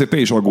 Vagy azért te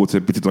is aggódsz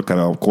egy picit akár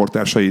a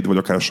kortársaid, vagy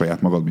akár a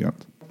saját magad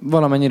miatt?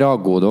 Valamennyire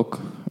aggódok,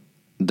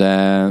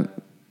 de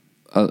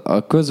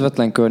a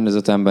közvetlen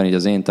környezetemben, így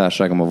az én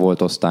társágom, a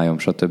volt osztályom,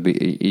 stb.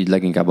 Így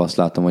leginkább azt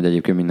látom, hogy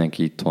egyébként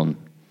mindenki itthon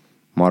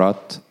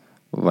maradt,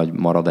 vagy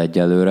marad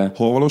egyelőre.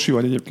 Hol valósi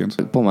vagy egyébként?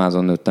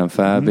 Pomázon nőttem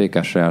fel,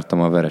 Békásra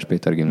jártam a Veres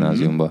Péter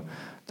gimnáziumba.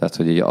 Tehát,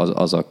 hogy így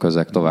az a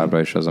közeg továbbra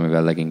is az,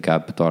 amivel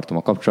leginkább tartom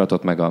a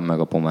kapcsolatot, meg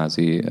a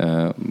pomázi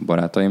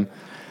barátaim.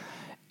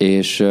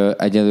 És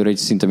egyelőre így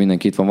szinte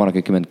mindenki itt van. Van,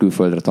 aki kiment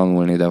külföldre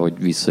tanulni, de hogy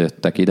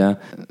visszajöttek ide.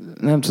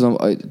 Nem tudom,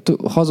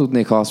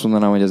 hazudnék, ha azt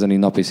mondanám, hogy ezen így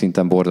napi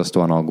szinten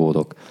borzasztóan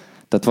aggódok.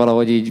 Tehát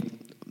valahogy így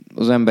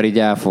az ember így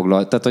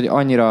elfoglal. Tehát, hogy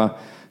annyira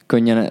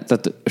könnyen,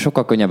 tehát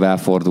sokkal könnyebb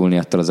elfordulni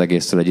ettől az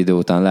egésztől egy idő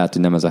után. Lehet,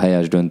 hogy nem ez a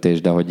helyes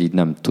döntés, de hogy így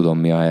nem tudom,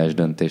 mi a helyes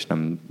döntés.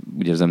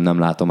 Úgy érzem, nem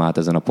látom át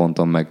ezen a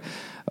ponton, meg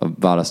a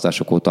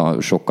választások óta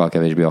sokkal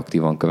kevésbé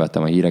aktívan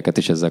követem a híreket,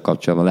 és ezzel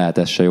kapcsolatban lehet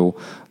ez se jó,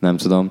 nem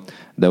tudom.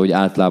 De úgy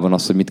általában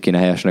az, hogy mit kéne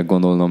helyesnek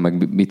gondolnom,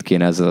 meg mit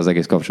kéne ezzel az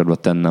egész kapcsolatban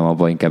tennem,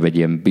 abban inkább egy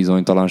ilyen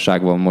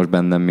bizonytalanság van most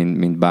bennem,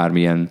 mint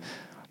bármilyen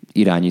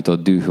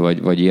irányított düh,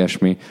 vagy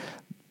ilyesmi.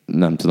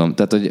 Nem tudom.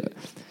 Tehát, hogy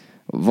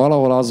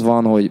valahol az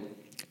van, hogy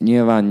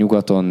nyilván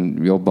nyugaton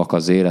jobbak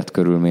az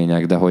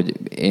életkörülmények, de hogy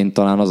én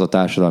talán az a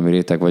társadalmi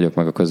réteg vagyok,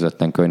 meg a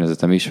közvetlen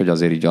környezetem is, hogy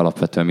azért így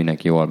alapvetően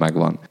mindenki jól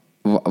megvan.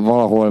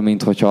 Valahol,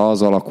 minthogyha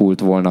az alakult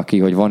volna ki,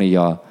 hogy van így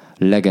a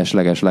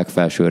leges-leges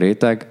legfelső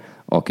réteg,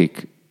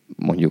 akik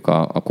mondjuk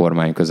a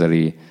kormány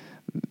közeli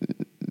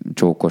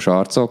csókos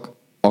arcok,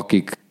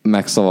 akik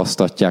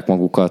megszavaztatják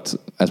magukat,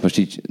 ez most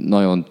így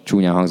nagyon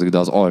csúnyán hangzik, de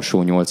az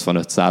alsó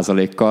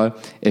 85%-kal,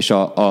 és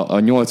a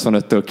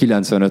 85-től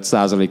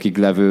 95%-ig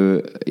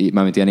levő,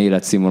 mármint ilyen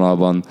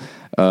életszínvonalban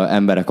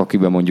emberek,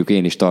 akiben mondjuk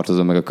én is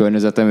tartozom, meg a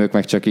környezetem, ők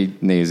meg csak így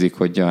nézik,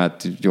 hogy ja,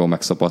 hát jól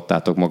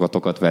megszapadtátok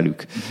magatokat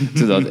velük.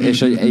 Tudod?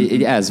 És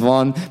így ez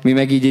van, mi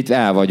meg így itt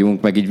el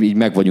vagyunk, meg így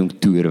meg vagyunk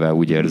tűrve,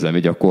 úgy érzem,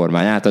 hogy a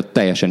kormány által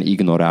teljesen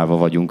ignorálva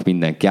vagyunk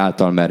mindenki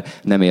által, mert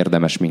nem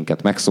érdemes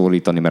minket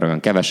megszólítani, mert olyan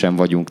kevesen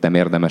vagyunk, nem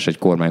érdemes egy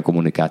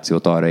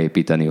kormánykommunikációt arra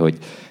építeni, hogy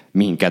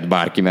minket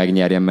bárki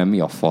megnyerjen, mert mi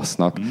a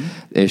fasznak.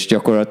 És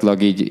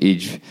gyakorlatilag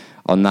így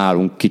a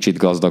nálunk kicsit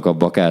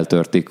gazdagabbak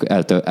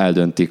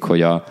eldöntik,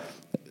 hogy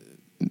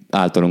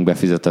általunk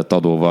befizetett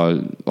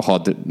adóval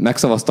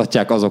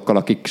megszavaztatják azokkal,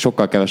 akik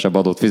sokkal kevesebb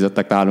adót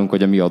fizettek nálunk,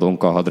 hogy a mi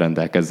adónkkal hadd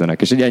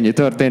rendelkezzenek. És így ennyi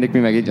történik, mi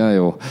meg így,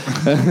 jó.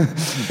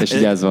 És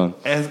így ez van.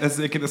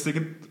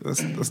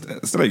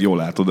 Ezt elég jól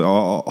látod.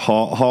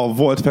 Ha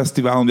volt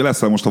fesztivál, ugye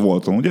leszel most a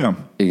Volton, ugye?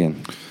 Igen.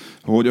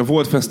 Hogy a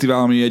Volt Fesztivál,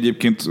 ami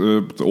egyébként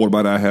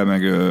Orbán Ráhel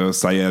meg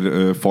Szájer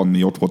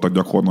Fanni ott voltak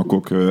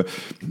gyakornokok.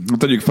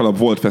 Tegyük fel, a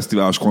Volt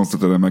Fesztiválos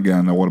koncertre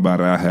megjelenne Orbán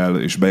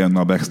Ráhel, és bejönne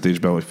a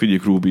backstage-be, hogy figyelj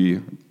Krúbi,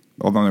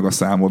 adna meg a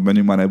számot,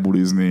 menjünk már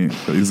bulizni,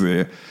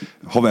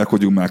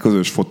 haverkodjunk már,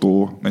 közös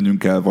fotó,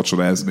 menjünk el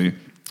vacsorázni.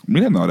 Mi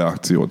lenne a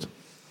reakciód?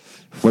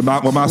 Vagy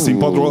már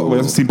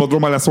színpadról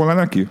már leszólnál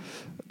neki?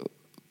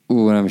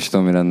 Nem is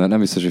tudom, mi lenne. Nem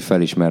biztos, hogy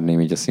felismerném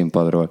így a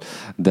színpadról.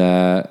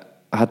 De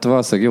hát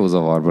valószínűleg jó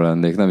zavarba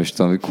lennék, nem is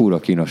tudom, hogy kúra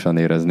kínosan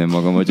érezném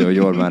magam, hogy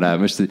Orbán rá.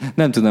 Most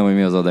nem tudom, hogy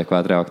mi az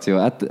adekvát reakció.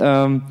 Hát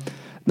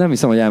nem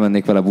hiszem, hogy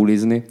elmennék vele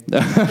bulizni.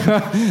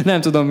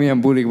 Nem tudom,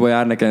 milyen bulikba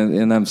járnak,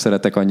 én nem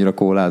szeretek annyira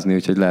kólázni,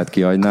 úgyhogy lehet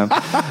kihagynám.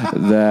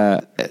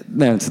 De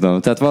nem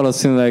tudom, tehát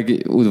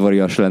valószínűleg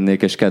udvarias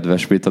lennék, és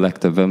kedves, mint a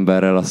legtöbb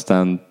emberrel,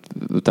 aztán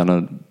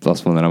utána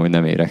azt mondanám, hogy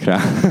nem érek rá.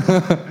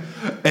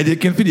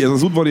 Egyébként figyelj, ez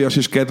az udvarias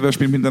és kedves,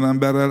 mint minden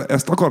emberrel,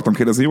 ezt akartam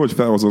kérdezni, jó, hogy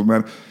felhozod,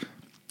 mert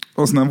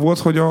az nem volt,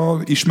 hogy a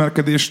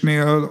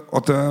ismerkedésnél a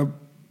te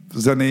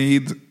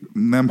zenéid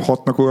nem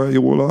hatnak olyan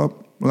jól a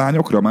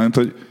lányokra? Mármint,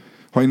 hogy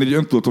ha én egy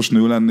öntudatos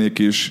nő lennék,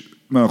 és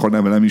meg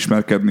akarnám velem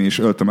ismerkedni, és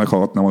ölte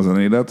meghallgatnám a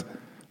zenédet,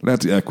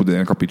 lehet, hogy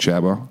elküldenének a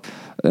picsába.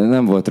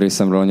 Nem volt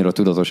részemről annyira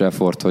tudatos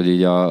effort, hogy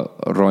így a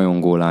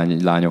rajongó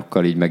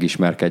lányokkal így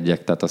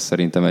megismerkedjek, tehát azt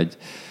szerintem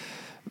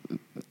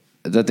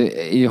tehát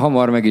így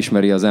hamar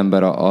megismeri az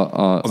ember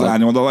az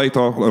árnyoldalait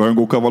a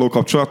rajongókkal való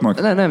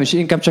kapcsolatnak? Nem is,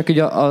 inkább csak így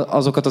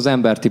azokat az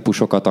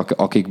embertípusokat,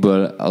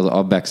 akikből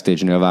a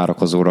backstage-nél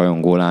várakozó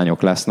rajongó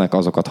lányok lesznek,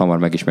 azokat hamar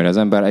megismeri az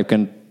ember.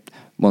 Egyébként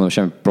mondom,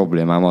 semmi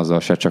problémám azzal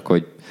se, csak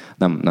hogy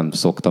nem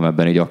szoktam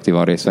ebben így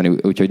aktívan részt venni,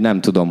 úgyhogy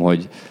nem tudom,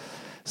 hogy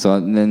szóval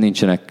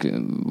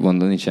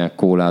nincsenek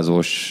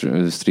kólázós,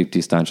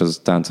 striptease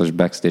táncos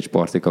backstage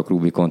partik a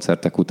Krúbi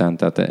koncertek után,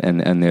 tehát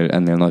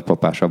ennél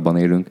nagypapásabban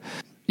élünk.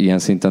 Ilyen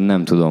szinten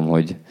nem tudom,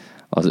 hogy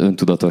az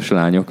öntudatos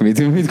lányok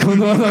mit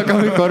gondolnak,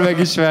 amikor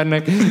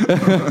megismernek.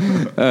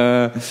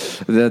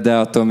 De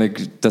attól még,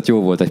 tehát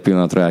jó volt egy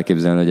pillanatra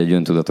elképzelni, hogy egy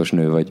öntudatos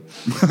nő vagy.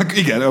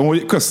 Igen,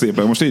 amúgy kösz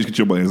szépen, most én is kicsit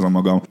jobban érzem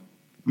magam.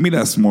 Mi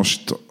lesz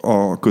most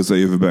a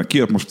közeljövőben?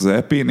 Kijött most az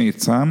EP 4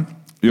 szám,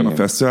 jön a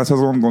fesztivál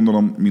szezon,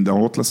 gondolom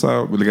mindenhol ott lesz,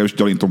 legalábbis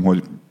gyanítom,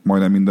 hogy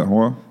majdnem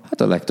mindenhol.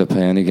 Hát a legtöbb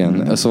helyen,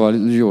 igen. Szóval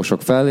jó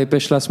sok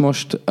fellépés lesz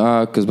most,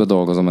 közben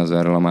dolgozom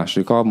ezzel a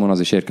második albumon, az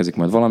is érkezik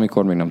majd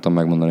valamikor, még nem tudom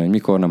megmondani, hogy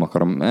mikor, nem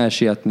akarom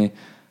elsietni.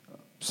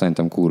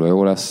 Szerintem kurva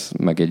jó lesz,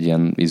 meg egy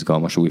ilyen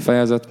izgalmas új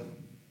fejezet.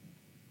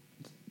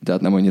 De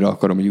hát nem annyira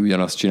akarom, hogy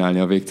ugyanazt csinálni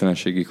a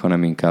végtelenségig,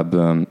 hanem inkább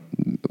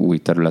új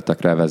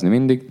területekre elvezni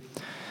mindig.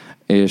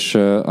 És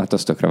hát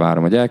azt tökre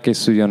várom, hogy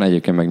elkészüljön.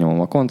 Egyébként megnyomom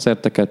a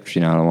koncerteket,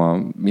 csinálom a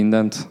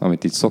mindent,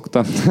 amit itt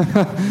szoktam.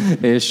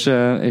 és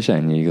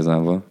ennyi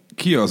igazából.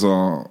 Ki az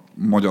a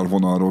magyar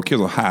vonalról, ki az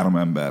a 3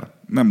 ember?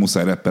 Nem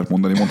muszáj rappert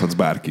mondani, mondhatsz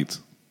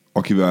bárkit,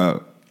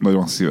 akivel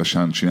nagyon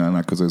szívesen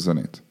csinálnák közös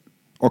zenét.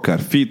 Akár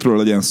featről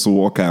legyen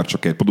szó, akár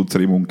csak egy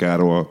produceri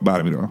munkáról,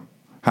 bármiről.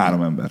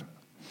 3 ember.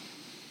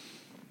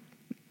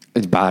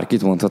 Egy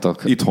bárkit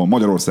mondhatok? Itthon,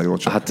 Magyarországról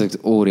csak. Hát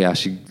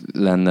óriási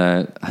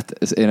lenne. Hát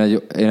én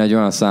egy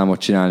olyan számot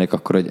csinálnék,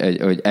 akkor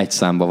hogy egy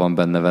számban van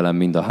benne velem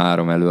mind a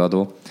 3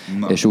 előadó.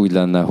 Na. És úgy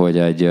lenne, hogy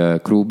egy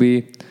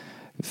Krúbi,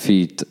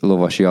 feat.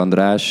 Lovasi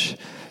András,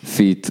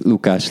 feat.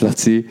 Lukács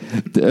Laci,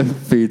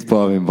 feat.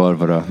 Palvin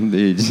Barbara.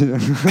 Így.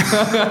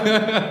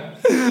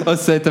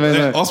 Azt szerintem...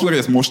 Azt mondja, hogy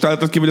ezt most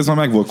álltad ki, vagy ez már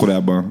megvolt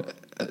korábban?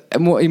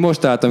 Én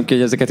most álltam ki,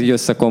 hogy ezeket így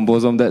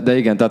összekombózom, de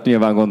igen, tehát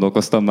nyilván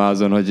gondolkoztam már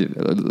azon, hogy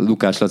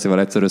Lukács Lacival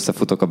egyszer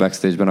összefutok a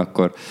backstage-ben,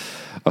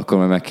 akkor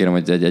majd megkérem,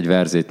 hogy egy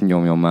verzét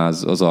nyomjon már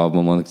az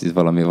albumon, hogy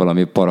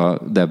valami para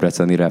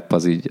debreceni rap,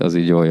 az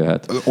így jól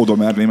jöhet. Oda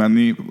merné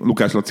menni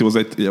Lukács Lacihoz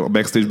a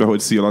backstage-be, hogy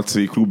szia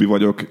Laci, Krúbi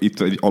vagyok,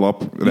 itt egy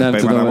alap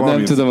rappely van.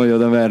 Nem tudom, hogy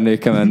oda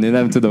mernék-e menni.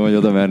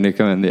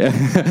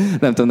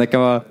 Nem tudom,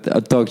 nekem a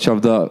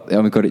tagcsapda,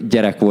 amikor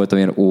gyerek voltam,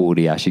 ilyen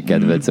óriási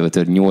kedvencem,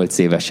 8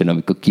 évesen,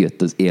 amikor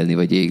kijött az Élni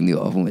vagy égni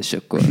album, és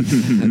akkor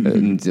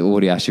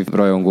óriási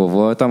rajongó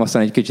voltam,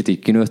 aztán egy kicsit így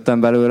kinőttem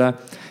belőle,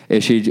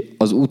 és így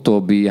az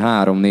utóbbi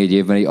 3-4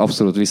 évben így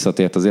abszolút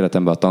visszatért az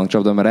életembe a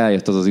tankcsapda, mert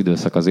eljött az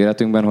időszak az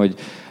életünkben, hogy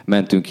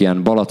mentünk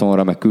ilyen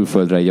Balatonra, meg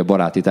külföldre így a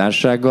baráti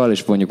társasággal,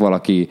 és mondjuk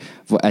valaki,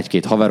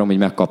 1-2 haverom így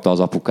megkapta az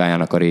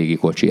apukájának a régi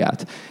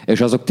kocsiját.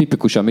 És azok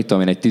tipikusan, mit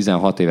tudom én, egy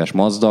 16 éves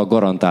Mazda,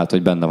 garantált,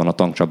 hogy benne van a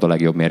tankcsapda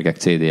legjobb mérgek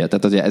CD-je.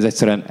 Tehát ez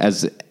egyszerűen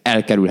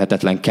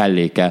elkerülhetetlen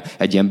kelléke,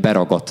 egy ilyen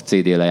beragadt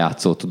CD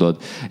lejátszó, tudod.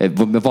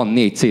 Van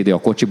 4 CD a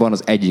kocsiban,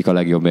 az egyik a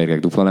legjobb mérgek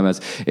dupla lemez,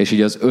 és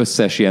így az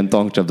összes ilyen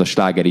tankcsapda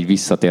sláger így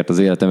visszatért az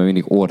életemben,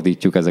 mindig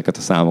ordítjuk ezeket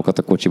a számokat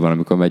a kocsiban,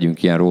 amikor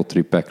megyünk ilyen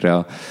roadtrippekre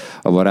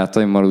a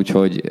barátaimmal,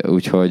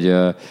 úgyhogy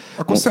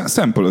akkor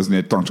szempölözni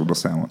egy tankcsoda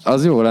számot.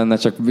 Az jó lenne,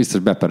 csak biztos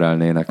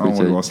beperelnének,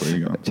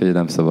 úgyhogy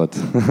nem szabad.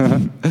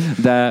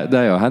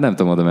 de jó, hát nem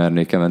tudom, oda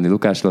mernék menni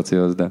Lukás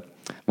Lacihoz, de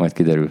majd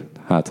kiderül.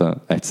 Hát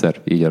ha egyszer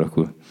így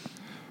alakul.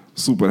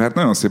 Szuper, hát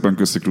nagyon szépen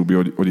köszi, Krúbi,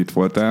 hogy itt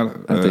voltál.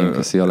 Hát én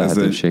köszi a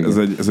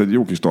lehetőséget. Ez egy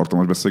jó kis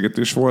tartalmas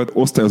beszélgetés volt.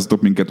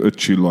 Osztályozzatok minket 5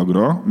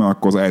 csillagra, mert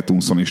akkor az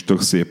iTunes-on is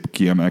tök szép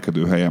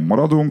kiemelkedő helyen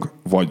maradunk,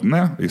 vagy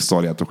ne, és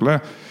szarjátok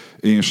le.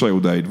 Én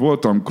Sajudáid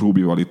voltam,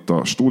 Krúbival itt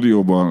a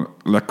stúdióban,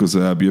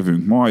 legközelebb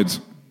jövünk majd,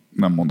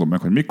 nem mondom meg,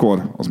 hogy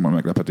mikor, az majd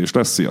meglepetés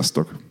lesz.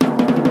 Sziasztok!